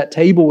Jesus, was at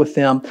table with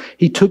them,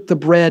 He took the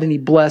bread and He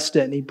blessed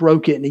it and He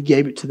broke it and He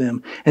gave it to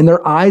them. And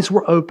their eyes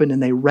were open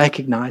and they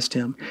recognized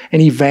Him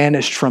and He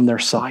vanished from their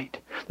sight.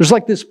 There's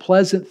like this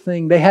pleasant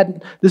thing.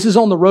 This is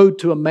on the road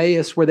to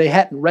Emmaus where they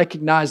hadn't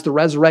recognized the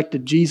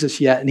resurrected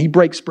Jesus yet. And He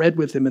breaks bread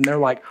with them and they're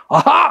like,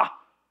 aha,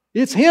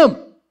 it's Him.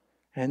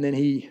 And then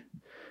He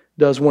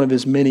does one of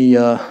His many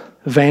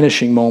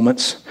vanishing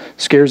moments,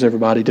 scares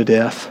everybody to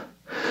death.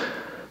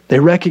 They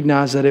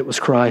recognize that it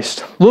was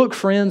Christ. Look,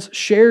 friends,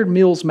 shared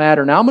meals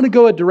matter. Now, I'm going to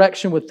go a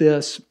direction with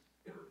this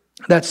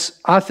that's,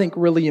 I think,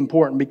 really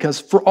important because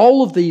for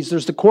all of these,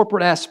 there's the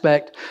corporate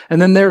aspect and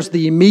then there's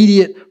the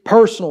immediate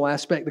personal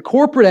aspect. The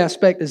corporate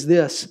aspect is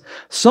this.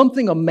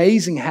 Something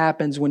amazing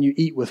happens when you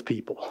eat with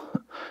people.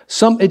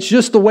 It's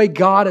just the way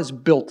God has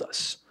built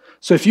us.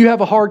 So if you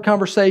have a hard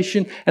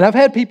conversation, and I've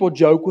had people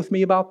joke with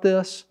me about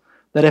this,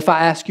 that if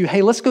I ask you,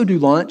 hey, let's go do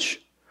lunch,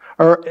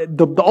 or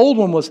the old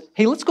one was,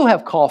 hey, let's go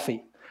have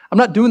coffee. I'm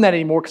not doing that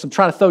anymore because I'm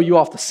trying to throw you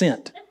off the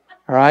scent,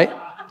 all right?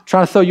 I'm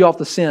trying to throw you off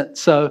the scent.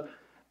 So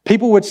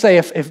people would say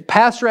if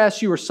pastor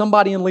asks you or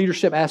somebody in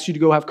leadership asks you to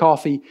go have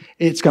coffee,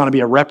 it's going to be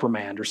a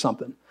reprimand or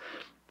something.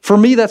 For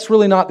me, that's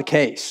really not the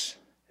case.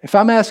 If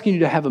I'm asking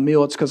you to have a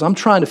meal, it's because I'm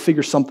trying to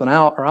figure something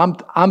out or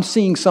I'm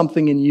seeing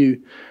something in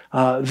you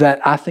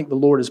that I think the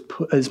Lord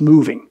is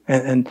moving.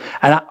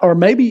 Or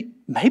maybe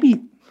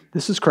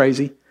this is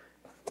crazy.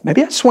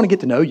 Maybe I just want to get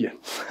to know you.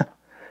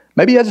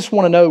 Maybe I just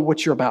want to know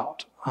what you're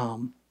about.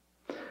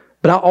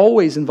 But I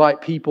always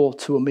invite people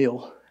to a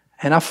meal.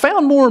 And I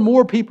found more and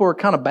more people are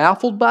kind of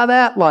baffled by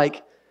that.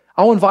 Like,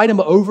 I'll invite them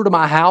over to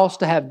my house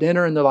to have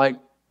dinner, and they're like,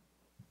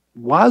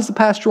 why does the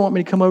pastor want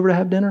me to come over to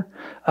have dinner?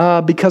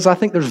 Because I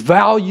think there's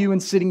value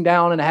in sitting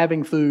down and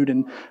having food,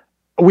 and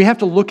we have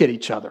to look at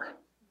each other.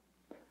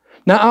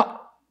 Now,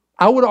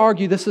 I would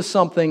argue this is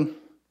something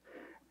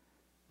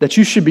that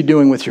you should be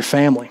doing with your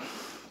family.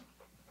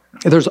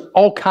 There's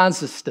all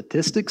kinds of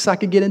statistics I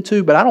could get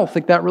into, but I don't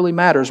think that really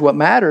matters. What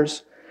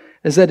matters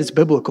is that it's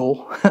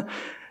biblical,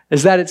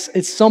 is that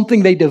it's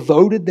something they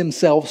devoted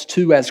themselves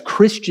to as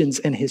Christians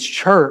in His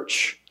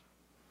church.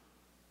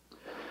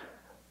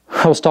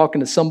 I was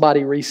talking to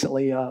somebody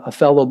recently, a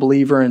fellow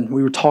believer, and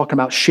we were talking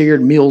about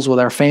shared meals with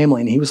our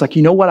family, and he was like,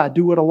 you know what, I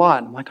do it a lot.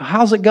 And I'm like,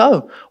 how's it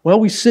go? Well,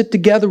 we sit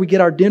together, we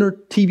get our dinner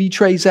TV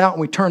trays out,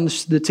 and we turn the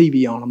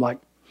TV on. I'm like,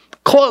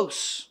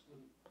 close.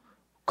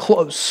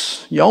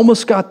 You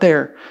almost got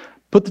there.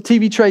 Put the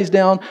TV trays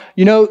down.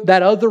 You know,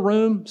 that other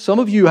room, some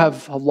of you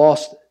have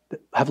lost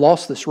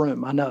this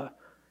room, I know.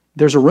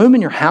 There's a room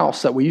in your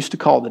house that we used to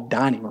call the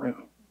dining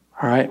room,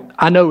 all right?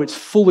 I know it's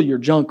full of your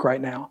junk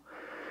right now.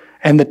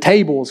 And the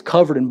table is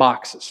covered in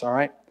boxes, all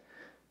right?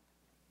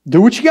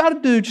 Do what you got to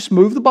do. Just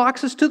move the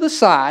boxes to the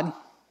side.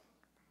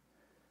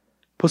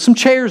 Put some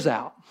chairs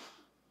out.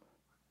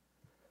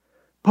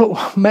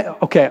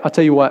 Okay, I'll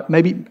tell you what.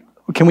 Maybe,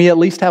 can we at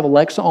least have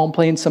Alexa on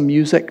playing some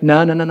music?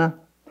 No.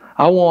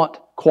 I want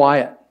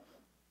quiet.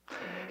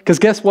 Because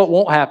guess what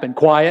won't happen?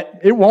 Quiet.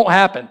 It won't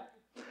happen.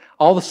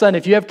 All of a sudden,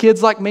 if you have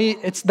kids like me,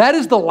 that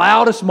is the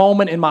loudest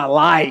moment in my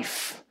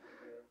life.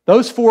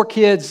 Those 4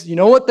 kids, you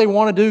know what they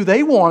want to do?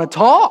 They want to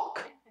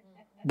talk.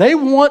 They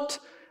want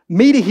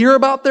me to hear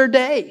about their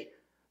day.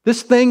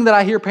 This thing that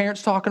I hear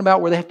parents talking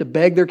about where they have to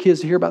beg their kids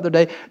to hear about their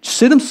day, just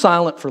sit them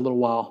silent for a little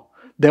while.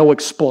 They'll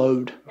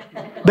explode.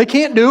 They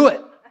can't do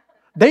it.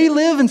 They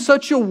live in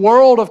such a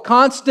world of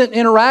constant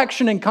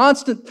interaction and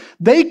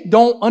they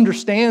don't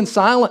understand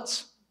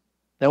silence.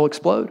 They'll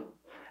explode.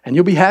 And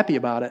you'll be happy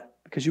about it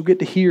because you'll get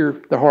to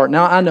hear their heart.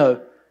 Now, I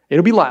know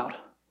it'll be loud.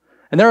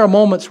 And there are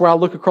moments where I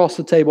look across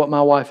the table at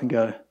my wife and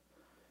go,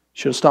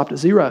 should have stopped at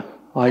 0.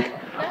 Like,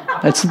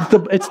 it's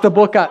the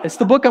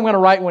book I'm going to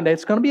write one day.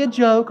 It's going to be a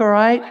joke, all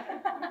right?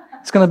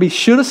 It's going to be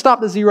should have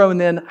stopped at 0 and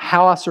then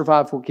how I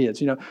survived 4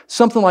 kids.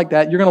 Something like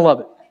that. You're going to love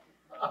it.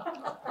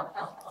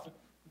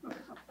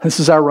 This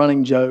is our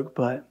running joke,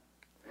 but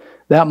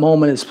that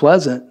moment is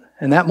pleasant,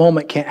 and that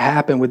moment can't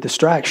happen with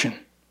distraction.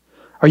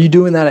 Are you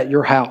doing that at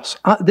your house?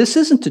 This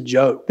isn't a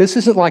joke. This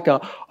isn't like a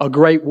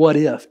great what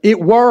if.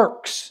 It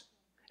works.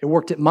 It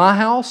worked at my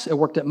house. It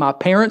worked at my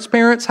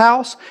parents'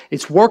 house.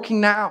 It's working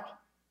now.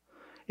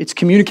 It's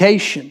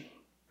communication.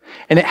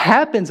 And it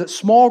happens at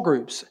small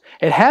groups.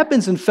 It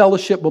happens in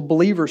fellowship with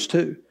believers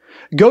too.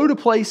 Go to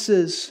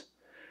places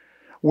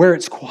where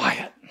it's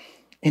quiet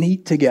and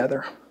eat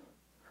together.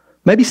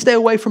 Maybe stay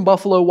away from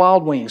Buffalo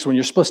Wild Wings when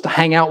you're supposed to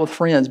hang out with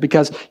friends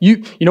because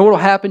you know what will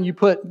happen? You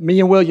put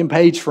me and William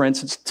Page, for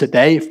instance,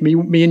 today, if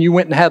me and you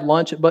went and had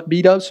lunch at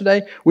Beato's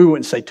today, we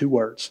wouldn't say 2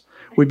 words.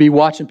 We'd be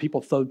watching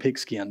people throw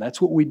pigskin. That's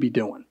what we'd be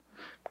doing.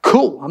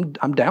 Cool,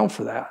 I'm down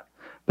for that.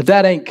 But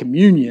that ain't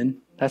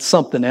communion. That's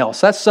something else.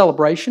 That's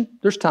celebration.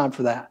 There's time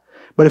for that.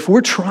 But if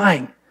we're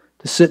trying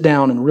to sit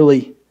down and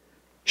really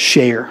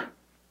share,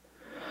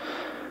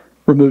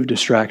 remove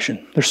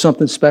distraction. There's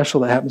something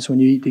special that happens when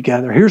you eat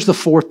together. Here's the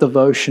 4th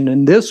devotion.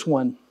 And this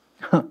one,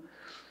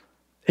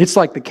 it's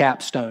like the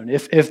capstone.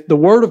 If the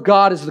Word of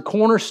God is the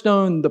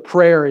cornerstone, the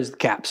prayer is the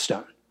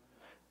capstone.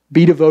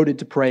 Be devoted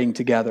to praying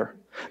together.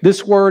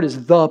 This word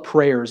is the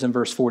prayers in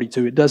verse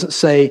 42. It doesn't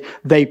say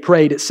they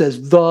prayed. It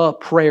says the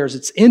prayers.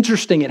 It's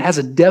interesting. It has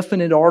a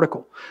definite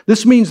article.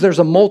 This means there's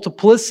a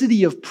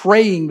multiplicity of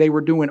praying. They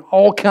were doing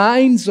all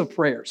kinds of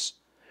prayers.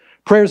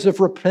 Prayers of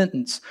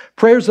repentance,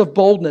 prayers of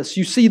boldness.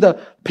 You see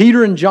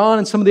Peter and John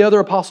and some of the other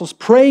apostles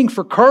praying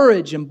for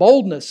courage and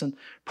boldness and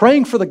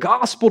praying for the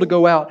gospel to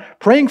go out,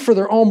 praying for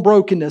their own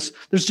brokenness.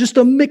 There's just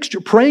a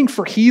mixture, praying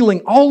for healing.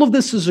 All of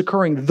this is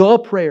occurring, the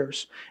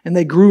prayers, and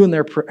they grew in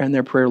their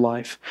prayer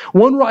life.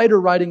 One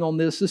writer writing on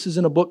this is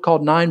in a book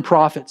called 9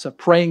 Prophets of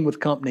Praying with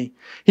Company.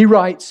 He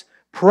writes,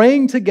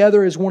 praying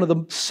together is one of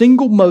the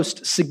single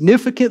most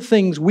significant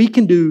things we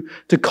can do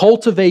to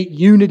cultivate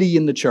unity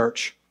in the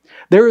church.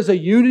 There is a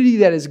unity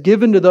that is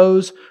given to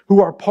those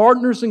who are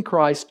partners in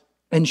Christ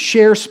and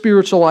share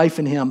spiritual life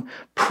in Him.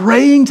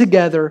 Praying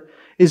together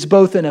is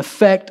both an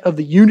effect of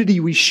the unity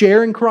we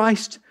share in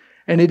Christ,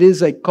 and it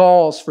is a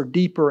cause for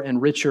deeper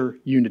and richer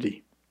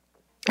unity.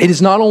 It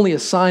is not only a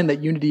sign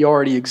that unity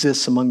already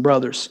exists among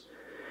brothers,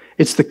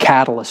 it's the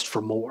catalyst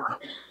for more.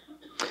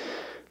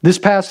 This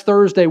past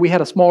Thursday, we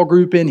had a small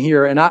group in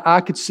here, and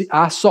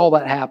I saw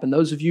that happen.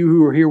 Those of you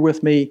who were here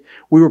with me,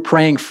 we were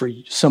praying for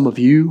some of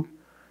you.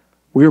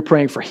 We were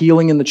praying for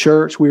healing in the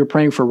church. We were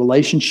praying for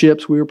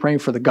relationships. We were praying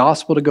for the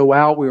gospel to go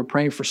out. We were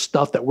praying for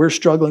stuff that we're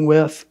struggling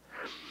with.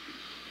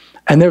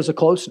 And there's a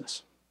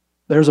closeness.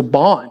 There's a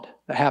bond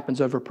that happens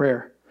over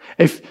prayer.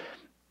 If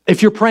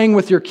you're praying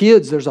with your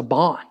kids, there's a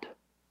bond.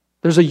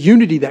 There's a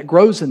unity that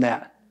grows in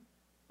that.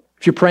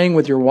 If you're praying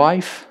with your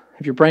wife,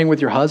 if you're praying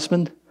with your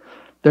husband,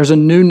 there's a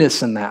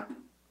newness in that.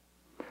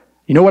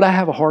 You know what I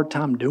have a hard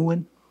time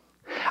doing?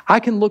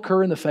 I can look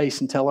her in the face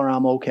and tell her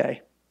I'm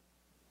okay.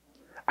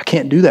 I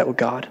can't do that with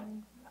God.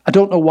 I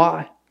don't know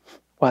why.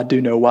 Well, I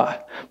do know why.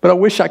 But I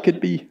wish I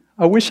could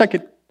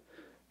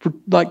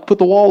put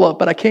the wall up,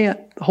 but I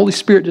can't. The Holy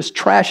Spirit just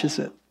trashes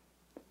it.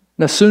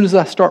 And as soon as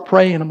I start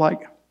praying,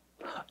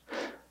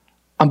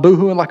 I'm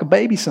boohooing like a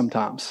baby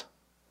sometimes.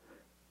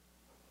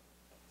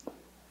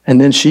 And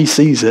then she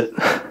sees it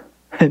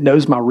and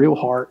knows my real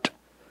heart.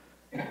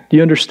 Do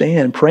you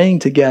understand? Praying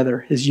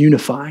together is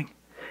unifying.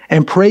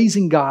 And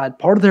praising God,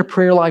 part of their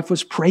prayer life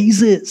was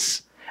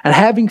praises. And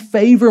having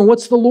favor. And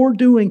what's the Lord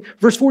doing?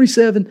 Verse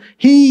 47,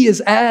 He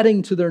is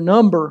adding to their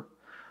number.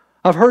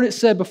 I've heard it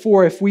said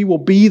before, if we will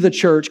be the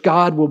church,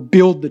 God will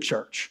build the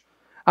church.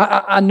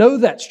 I know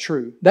that's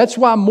true. That's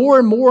why more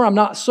and more I'm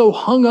not so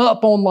hung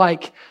up on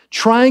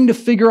trying to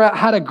figure out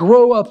how to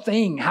grow a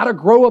thing, how to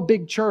grow a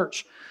big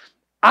church.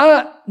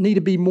 I need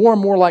to be more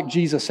and more like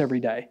Jesus every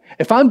day.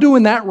 If I'm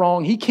doing that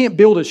wrong, He can't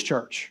build His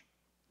church.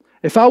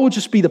 if I will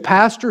just be the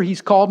pastor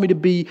He's called me to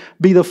be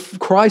the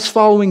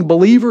Christ-following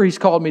believer He's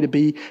called me to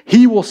be,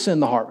 He will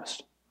send the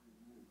harvest.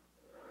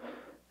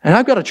 And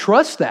I've got to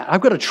trust that.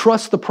 I've got to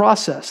trust the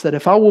process that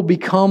if I will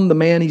become the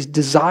man He's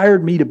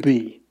desired me to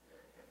be,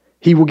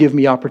 He will give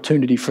me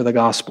opportunity for the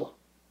gospel.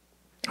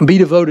 Be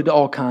devoted to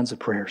all kinds of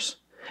prayers.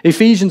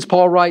 Ephesians,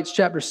 Paul writes,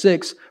 chapter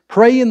 6,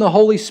 pray in the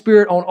Holy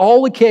Spirit on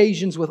all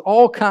occasions with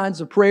all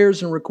kinds of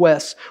prayers and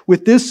requests.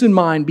 With this in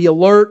mind, be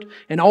alert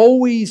and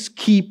always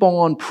keep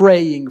on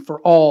praying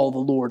for all the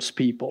Lord's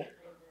people.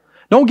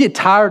 Don't get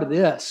tired of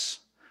this.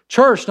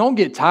 Church, don't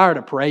get tired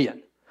of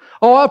praying.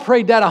 Oh, I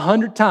prayed that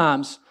 100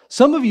 times.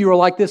 Some of you are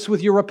like this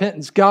with your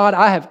repentance. God,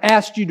 I have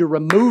asked you to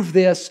remove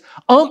this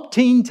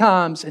umpteen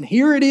times, and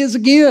here it is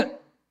again.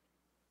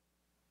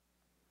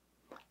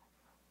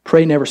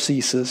 Pray never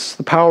ceases.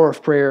 The power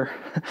of prayer.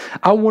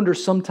 I wonder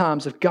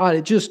sometimes if God,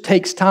 it just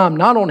takes time,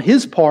 not on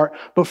His part,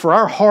 but for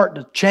our heart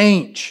to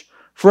change.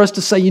 For us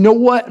to say, you know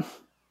what?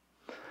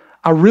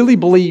 I really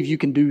believe you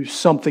can do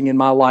something in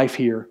my life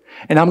here.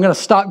 And I'm going to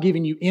stop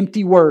giving you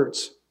empty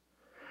words.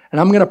 And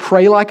I'm going to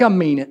pray like I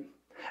mean it.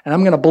 And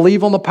I'm going to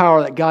believe on the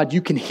power that, God,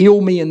 you can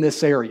heal me in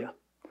this area.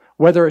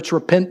 Whether it's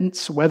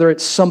repentance, whether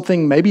it's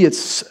something, maybe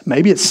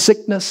it's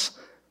sickness.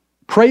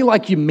 Pray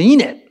like you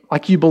mean it,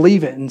 like you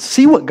believe it, and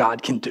see what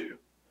God can do.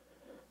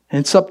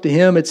 And it's up to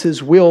Him, it's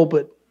His will,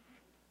 but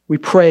we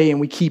pray and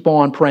we keep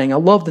on praying. I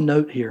love the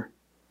note here.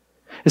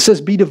 It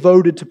says, be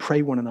devoted to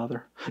pray one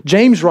another.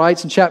 James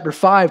writes in chapter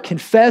 5,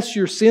 confess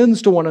your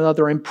sins to one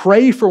another and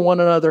pray for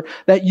one another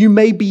that you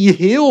may be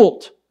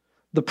healed.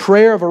 The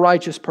prayer of a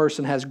righteous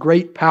person has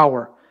great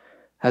power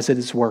as it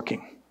is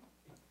working.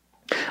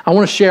 I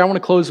want to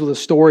close with a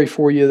story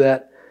for you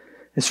that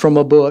is from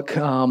a book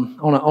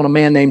on a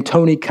man named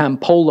Tony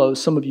Campolo.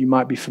 Some of you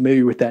might be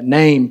familiar with that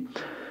name.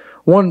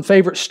 One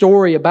favorite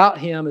story about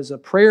him is a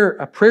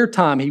prayer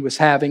time he was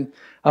having.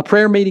 A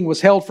prayer meeting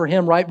was held for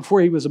him right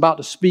before he was about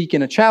to speak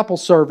in a chapel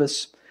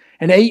service.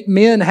 And 8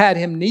 men had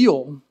him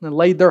kneel and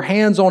laid their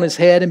hands on his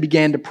head and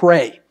began to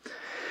pray.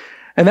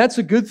 And that's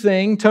a good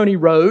thing, Tony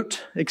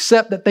wrote,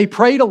 except that they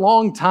prayed a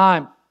long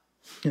time.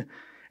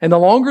 And the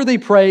longer they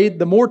prayed,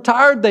 the more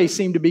tired they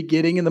seemed to be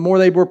getting and the more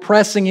they were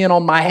pressing in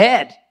on my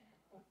head.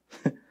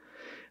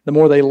 The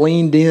more they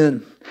leaned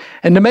in.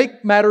 And to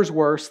make matters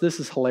worse, this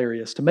is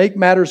hilarious. To make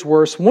matters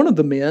worse, one of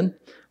the men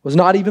was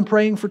not even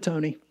praying for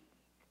Tony.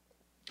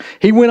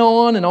 He went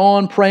on and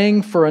on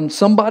praying for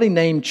somebody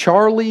named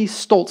Charlie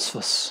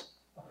Stoltzfus.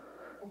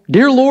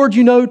 Dear Lord,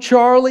 you know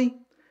Charlie.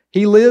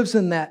 He lives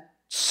in that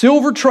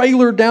silver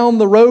trailer down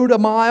the road a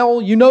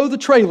mile. You know the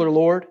trailer,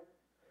 Lord.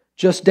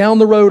 Just down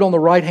the road on the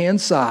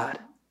right-hand side.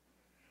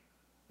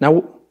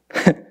 Now,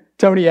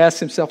 Tony asked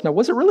himself, now,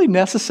 was it really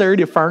necessary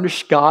to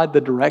furnish God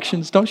the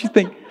directions? Don't you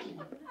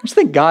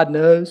think God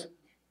knows?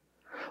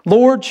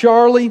 Lord,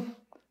 Charlie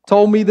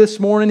told me this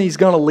morning he's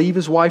going to leave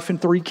his wife and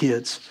 3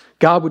 kids.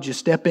 God, would you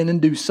step in and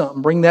do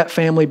something? Bring that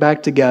family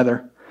back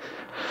together.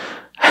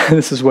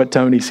 This is what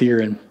Tony's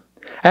hearing.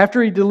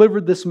 After he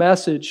delivered this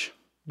message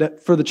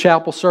for the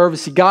chapel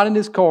service, he got in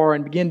his car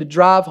and began to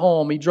drive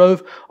home. He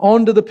drove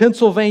onto the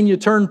Pennsylvania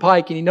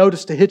Turnpike and he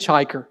noticed a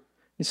hitchhiker.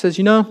 He says,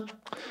 you know,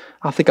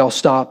 I think I'll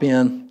stop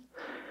in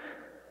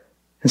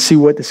and see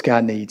what this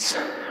guy needs.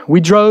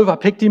 I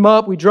picked him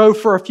up, we drove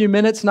for a few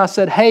minutes, and I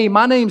said, hey,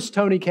 my name's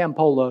Tony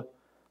Campolo.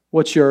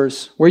 What's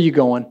yours? Where are you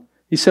going?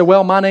 He said,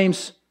 well, my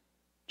name's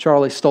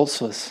Charlie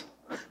Stoltzfus.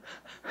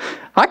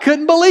 I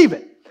couldn't believe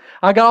it.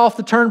 I got off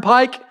the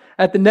turnpike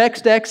at the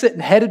next exit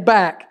and headed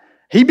back.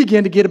 He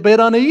began to get a bit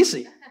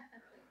uneasy,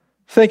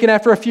 thinking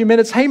after a few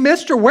minutes, hey,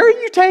 mister, where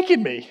are you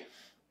taking me?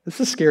 This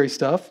is scary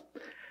stuff.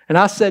 And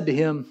I said to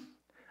him,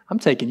 I'm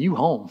taking you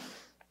home.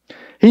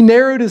 He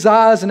narrowed his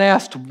eyes and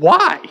asked,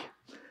 why?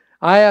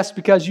 I asked,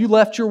 because you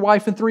left your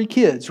wife and 3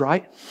 kids,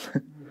 right?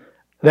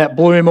 That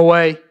blew him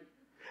away.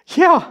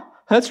 Yeah,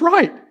 that's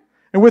right.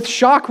 And with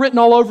shock written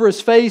all over his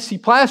face, he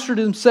plastered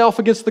himself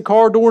against the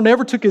car door,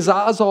 never took his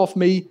eyes off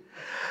me.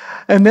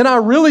 And then I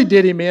really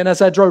did him in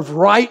as I drove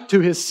right to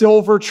his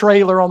silver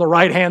trailer on the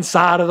right-hand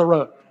side of the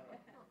road.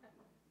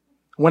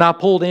 When I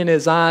pulled in,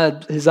 his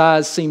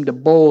eyes seemed to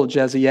bulge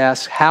as he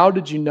asked, how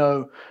did you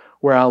know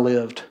where I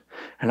lived?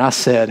 And I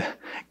said,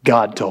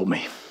 God told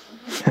me.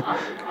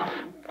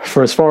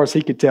 For as far as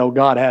he could tell,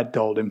 God had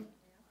told him.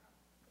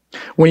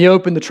 When he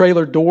opened the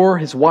trailer door,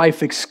 his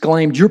wife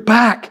exclaimed, you're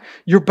back,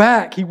 you're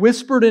back. He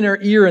whispered in her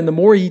ear, and the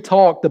more he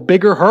talked, the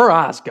bigger her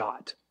eyes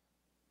got.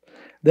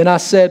 Then I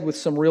said with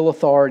some real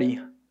authority,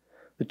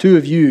 the 2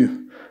 of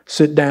you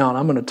sit down.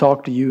 I'm going to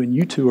talk to you, and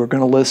you 2 are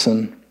going to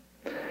listen.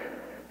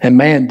 And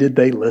man, did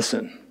they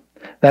listen.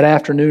 That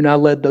afternoon, I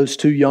led those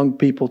 2 young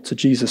people to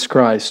Jesus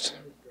Christ.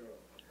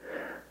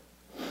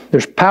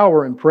 There's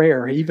power in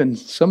prayer, even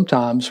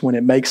sometimes when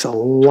it makes a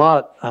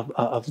lot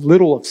of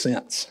little of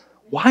sense.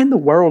 Why in the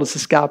world is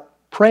this guy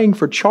praying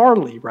for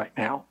Charlie right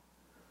now?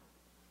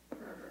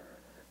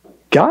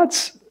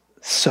 God's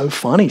so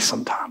funny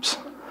sometimes.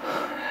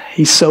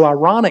 He's so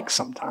ironic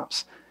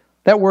sometimes.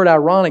 That word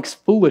ironic's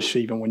foolish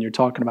even when you're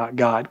talking about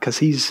God, because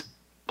He's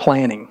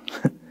planning.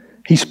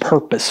 He's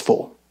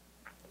purposeful.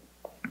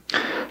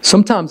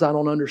 Sometimes I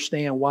don't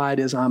understand why it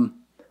is I'm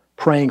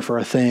praying for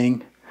a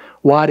thing,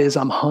 why it is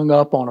I'm hung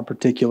up on a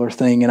particular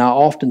thing, and I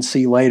often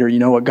see later, you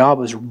know what, God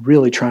was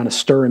really trying to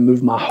stir and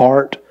move my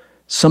heart.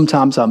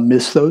 Sometimes I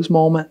miss those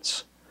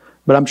moments,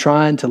 but I'm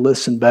trying to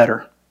listen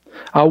better.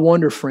 I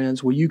wonder,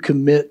 friends, will you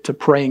commit to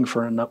praying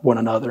for one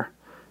another?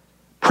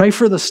 Pray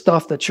for the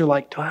stuff that you're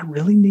like, do I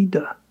really need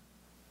to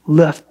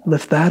lift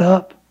that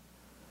up?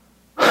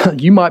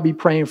 You might be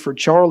praying for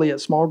Charlie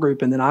at small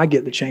group, and then I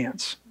get the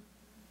chance.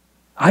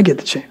 I get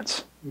the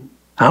chance.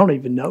 I don't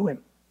even know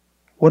him.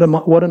 What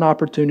an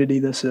opportunity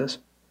this is.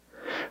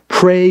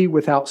 Pray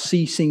without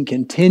ceasing.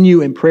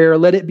 Continue in prayer.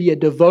 Let it be a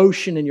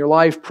devotion in your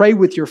life. Pray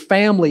with your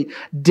family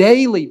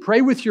daily.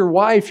 Pray with your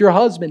wife, your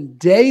husband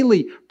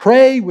daily.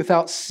 Pray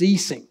without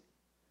ceasing.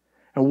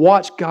 And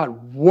watch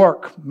God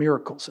work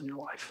miracles in your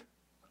life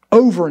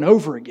over and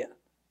over again.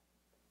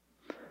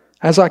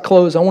 As I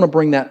close, I want to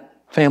bring that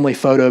family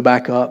photo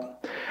back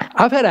up.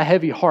 I've had a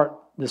heavy heart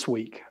this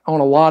week on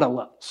a lot of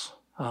levels.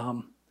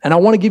 And I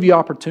want to give you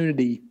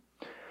opportunity.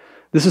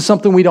 This is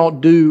something we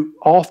don't do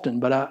often,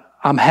 but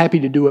I'm happy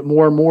to do it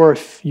more and more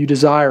if you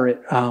desire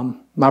it.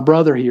 My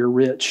brother here,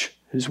 Rich,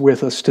 who's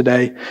with us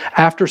today,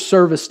 after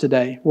service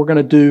today, we're going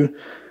to do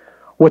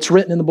what's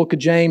written in the book of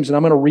James, and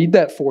I'm going to read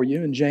that for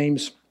you. In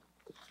James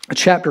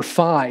chapter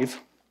 5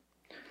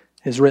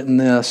 is written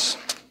this.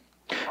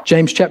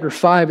 James chapter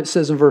 5, it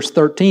says in verse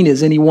 13,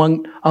 is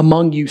anyone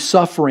among you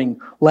suffering?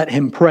 Let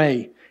him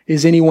pray.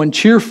 Is anyone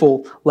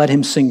cheerful? Let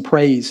him sing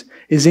praise.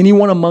 Is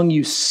anyone among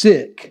you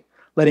sick?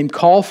 Let him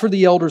call for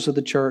the elders of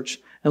the church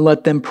and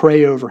let them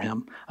pray over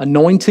him,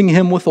 anointing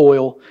him with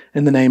oil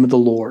in the name of the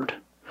Lord.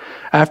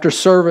 After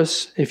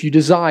service, if you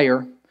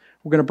desire,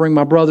 we're going to bring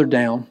my brother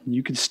down.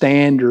 You can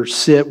stand or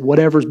sit,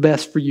 whatever's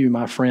best for you,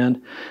 my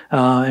friend.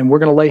 And we're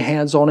going to lay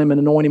hands on him and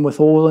anoint him with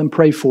oil and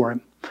pray for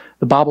him.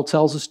 The Bible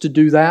tells us to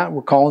do that.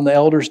 We're calling the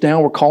elders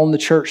down. We're calling the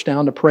church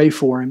down to pray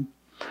for him.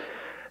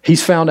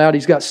 He's found out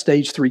he's got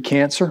stage 3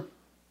 cancer.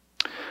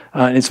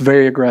 And it's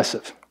very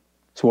aggressive.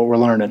 That's what we're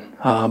learning.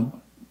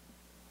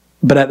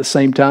 But at the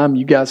same time,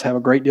 you guys have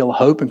a great deal of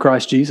hope in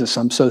Christ Jesus.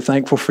 I'm so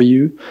thankful for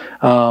you.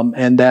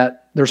 And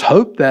that there's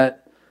hope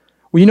that,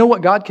 well, you know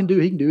what God can do?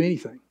 He can do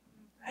anything.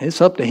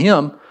 It's up to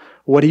Him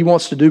what He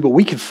wants to do. But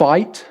we can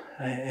fight.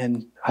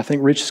 And I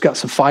think Rich has got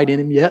some fight in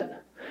him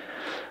yet.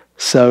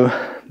 So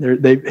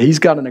he's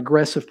got an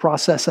aggressive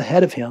process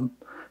ahead of him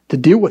to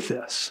deal with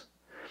this.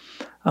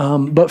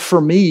 But for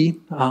me,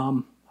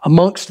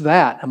 amongst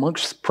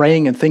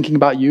praying and thinking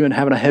about you and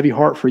having a heavy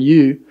heart for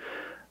you,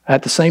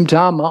 at the same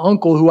time, my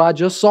uncle, who I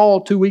just saw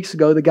 2 weeks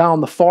ago, the guy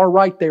on the far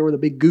right there with a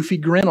big goofy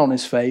grin on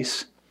his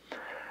face,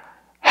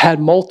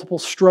 had multiple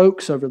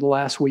strokes over the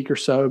last week or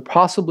so,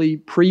 possibly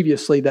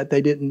previously that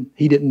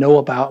he didn't know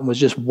about and was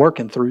just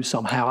working through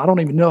somehow. I don't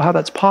even know how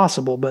that's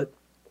possible, but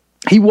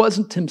he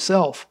wasn't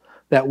himself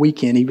that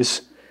weekend. He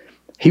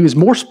was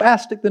more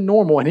spastic than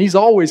normal, and he's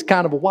always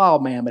kind of a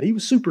wild man, but he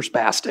was super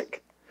spastic.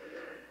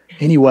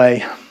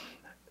 Anyway,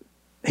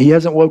 he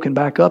hasn't woken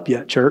back up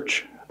yet,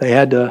 church. They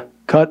had to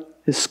cut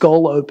his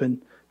skull open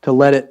to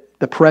let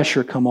the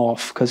pressure come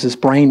off because his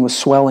brain was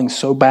swelling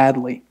so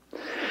badly.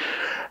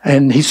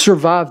 And he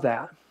survived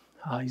that.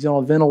 He's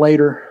on a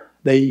ventilator.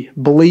 They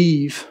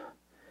believe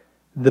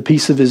the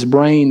piece of his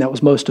brain that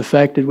was most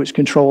affected, which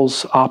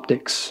controls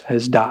optics,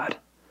 has died.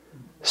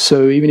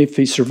 So even if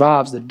he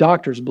survives, the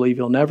doctors believe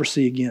he'll never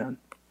see again.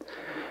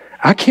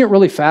 I can't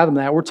really fathom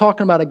that. We're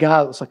talking about a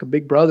guy that's like a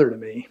big brother to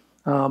me,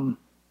 and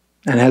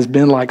has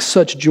been like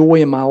such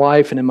joy in my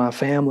life and in my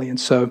family. And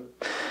so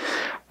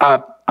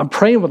I'm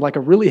praying with like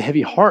a really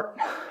heavy heart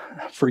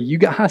for you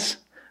guys,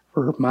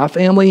 for my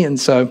family. And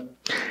so,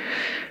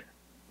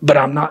 but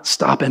I'm not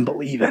stopping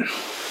believing.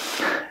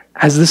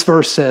 As this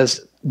verse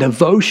says,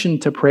 devotion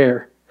to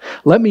prayer.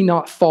 Let me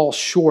not fall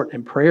short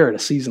in prayer at a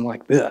season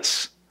like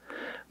this.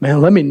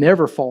 Man, let me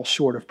never fall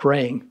short of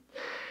praying.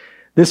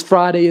 This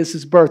Friday is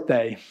his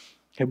birthday.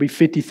 He'll be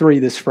 53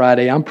 this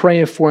Friday. I'm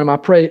praying for him.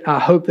 I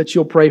hope that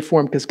you'll pray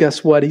for him because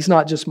guess what? He's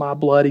not just my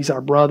blood. He's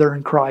our brother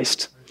in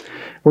Christ.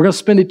 We're going to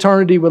spend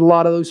eternity with a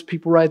lot of those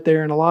people right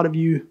there, and a lot of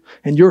you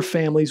and your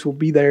families will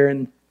be there.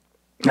 And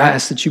I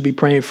ask that you be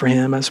praying for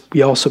him as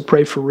we also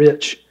pray for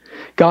Rich.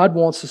 God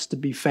wants us to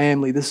be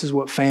family. This is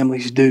what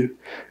families do.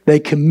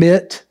 They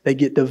commit. They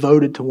get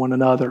devoted to one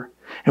another.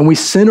 And we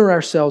center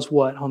ourselves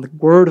what? On the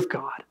Word of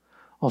God,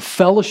 on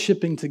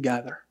fellowshipping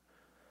together,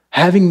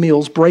 having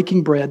meals,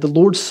 breaking bread, the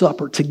Lord's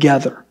Supper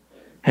together.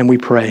 And we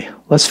pray.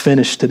 Let's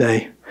finish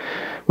today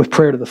with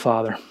prayer to the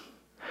Father.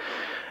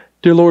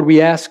 Dear Lord,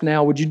 we ask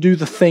now, would you do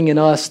the thing in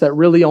us that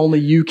really only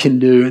you can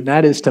do, and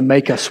that is to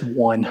make us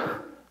one.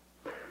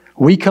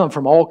 We come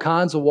from all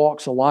kinds of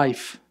walks of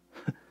life.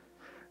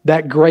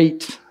 That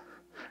great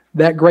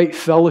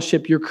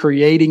fellowship you're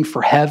creating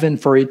for heaven,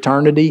 for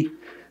eternity,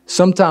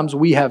 sometimes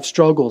we have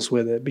struggles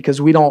with it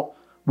because we don't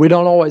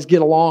always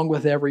get along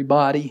with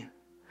everybody.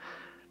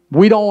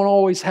 We don't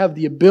always have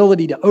the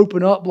ability to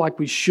open up like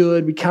we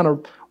should.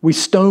 We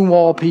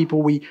stonewall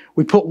people. We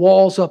put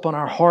walls up on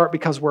our heart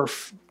because we're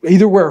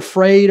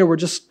afraid or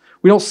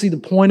We don't see the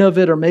point of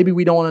it, or maybe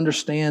we don't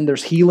understand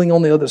there's healing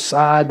on the other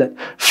side, that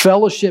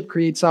fellowship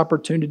creates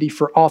opportunity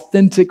for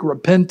authentic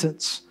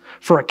repentance,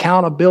 for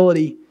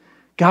accountability.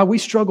 God, we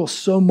struggle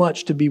so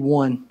much to be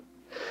one.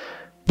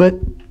 But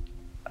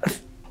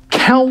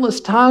countless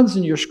times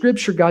in your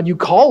scripture, God, you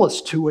call us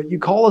to it. You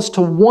call us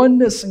to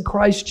oneness in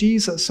Christ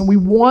Jesus, and we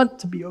want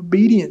to be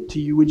obedient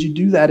to you. Would you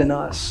do that in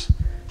us?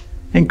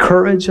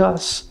 Encourage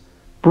us.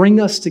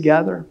 Bring us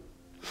together.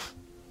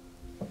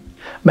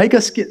 Make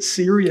us get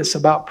serious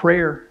about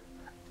prayer.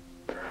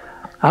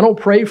 I don't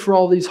pray for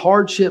all these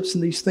hardships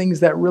and these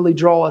things that really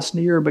draw us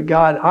near, but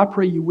God, I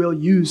pray you will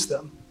use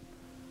them.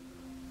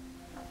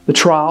 The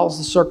trials,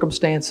 the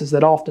circumstances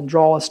that often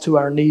draw us to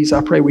our knees,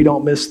 I pray we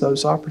don't miss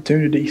those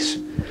opportunities.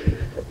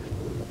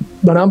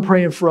 But I'm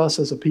praying for us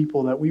as a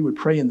people that we would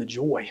pray in the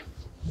joy.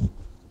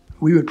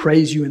 We would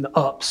praise you in the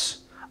ups,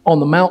 on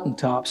the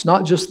mountaintops,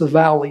 not just the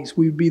valleys.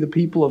 We would be the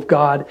people of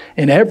God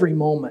in every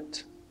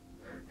moment,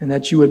 and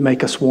that you would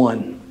make us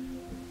one.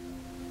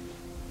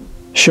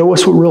 Show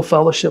us what real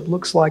fellowship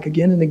looks like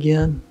again and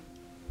again.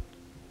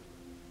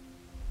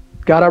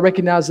 God, I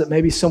recognize that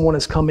maybe someone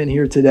has come in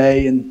here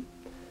today and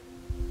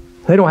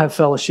they don't have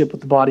fellowship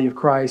with the body of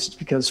Christ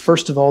because,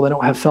 first of all, they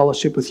don't have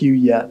fellowship with you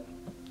yet.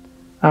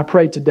 I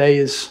pray today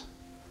is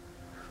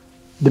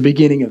the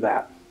beginning of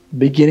that.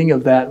 Beginning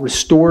of that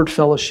restored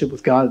fellowship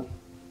with God,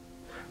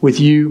 with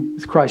you,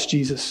 with Christ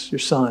Jesus, your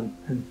Son.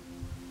 And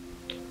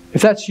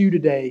if that's you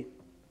today,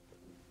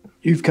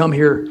 you've come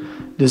here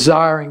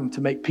desiring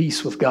to make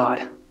peace with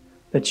God,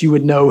 that you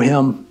would know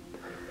Him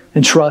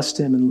and trust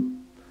Him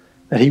and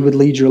that He would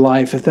lead your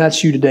life. If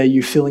that's you today,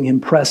 you feeling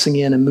Him pressing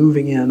in and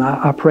moving in,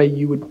 I pray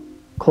you would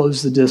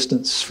close the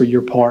distance for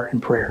your part in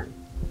prayer.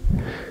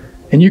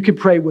 And you can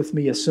pray with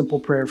me a simple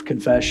prayer of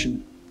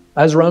confession.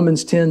 As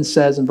Romans 10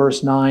 says in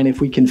verse 9,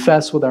 if we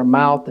confess with our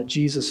mouth that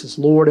Jesus is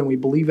Lord and we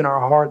believe in our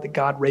heart that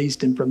God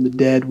raised Him from the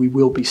dead, we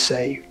will be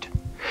saved.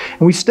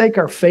 And we stake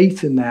our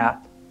faith in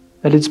that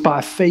it's by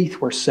faith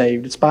we're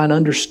saved. It's by an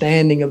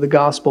understanding of the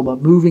gospel,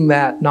 but moving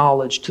that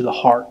knowledge to the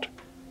heart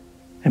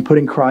and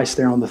putting Christ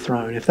there on the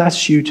throne. If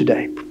that's you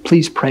today,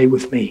 please pray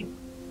with me.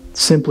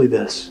 Simply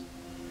this: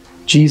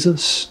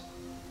 Jesus,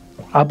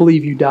 I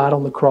believe you died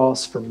on the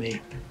cross for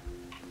me.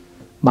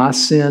 My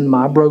sin,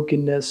 my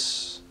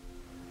brokenness.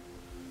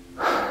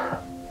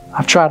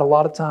 I've tried a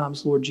lot of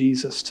times, Lord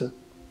Jesus, to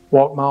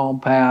walk my own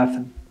path,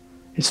 and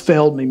it's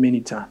failed me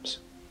many times.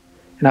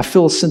 And I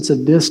feel a sense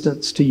of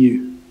distance to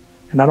you.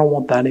 And I don't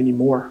want that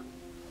anymore.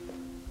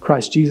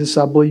 Christ Jesus,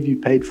 I believe you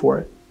paid for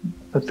it.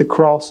 That the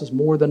cross is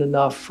more than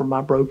enough for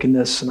my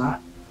brokenness. And I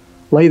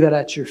lay that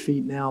at your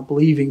feet now,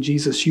 believing,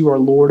 Jesus, you are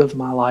Lord of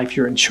my life.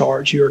 You're in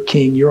charge. You're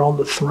King. You're on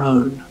the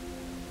throne.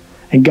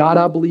 And God,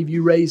 I believe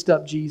you raised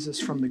up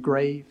Jesus from the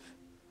grave.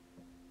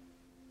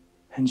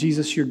 And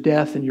Jesus, your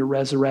death and your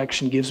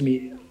resurrection gives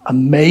me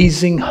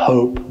amazing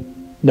hope,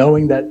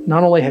 knowing that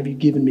not only have you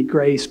given me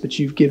grace, but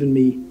you've given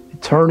me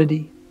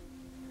eternity.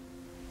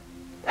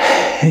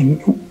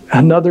 And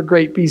another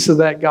great piece of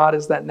that, God,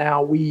 is that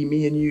now we,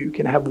 me and you,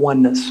 can have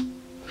oneness.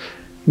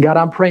 God,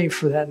 I'm praying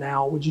for that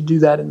now. Would you do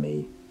that in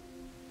me?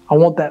 I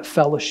want that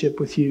fellowship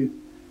with you.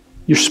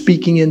 You're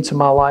speaking into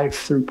my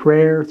life through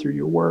prayer, through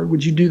your word.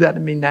 Would you do that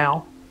in me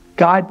now?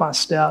 Guide my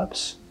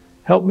steps.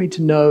 Help me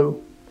to know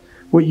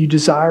what you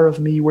desire of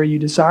me, where you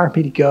desire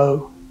me to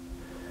go.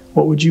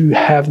 What would you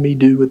have me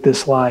do with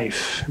this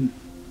life?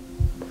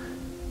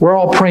 We're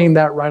all praying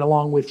that right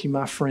along with you,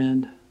 my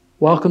friend.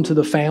 Welcome to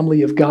the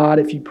family of God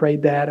if you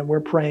prayed that. And we're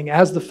praying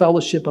as the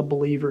fellowship of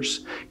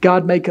believers.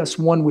 God, make us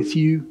one with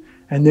you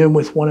and then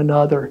with one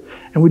another.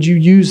 And would you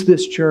use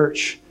this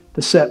church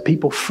to set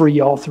people free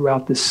all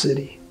throughout this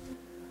city?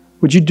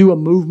 Would you do a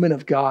movement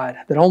of God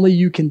that only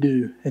you can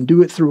do and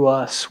do it through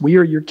us? We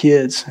are your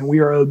kids and we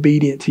are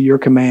obedient to your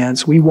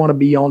commands. We want to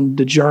be on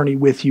the journey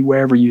with you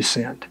wherever you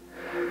send.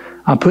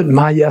 I'm putting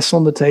my yes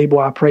on the table.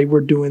 I pray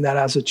we're doing that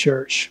as a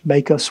church.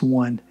 Make us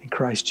one in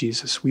Christ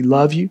Jesus. We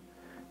love you.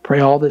 Pray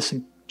all this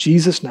in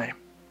Jesus' name.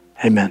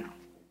 Amen.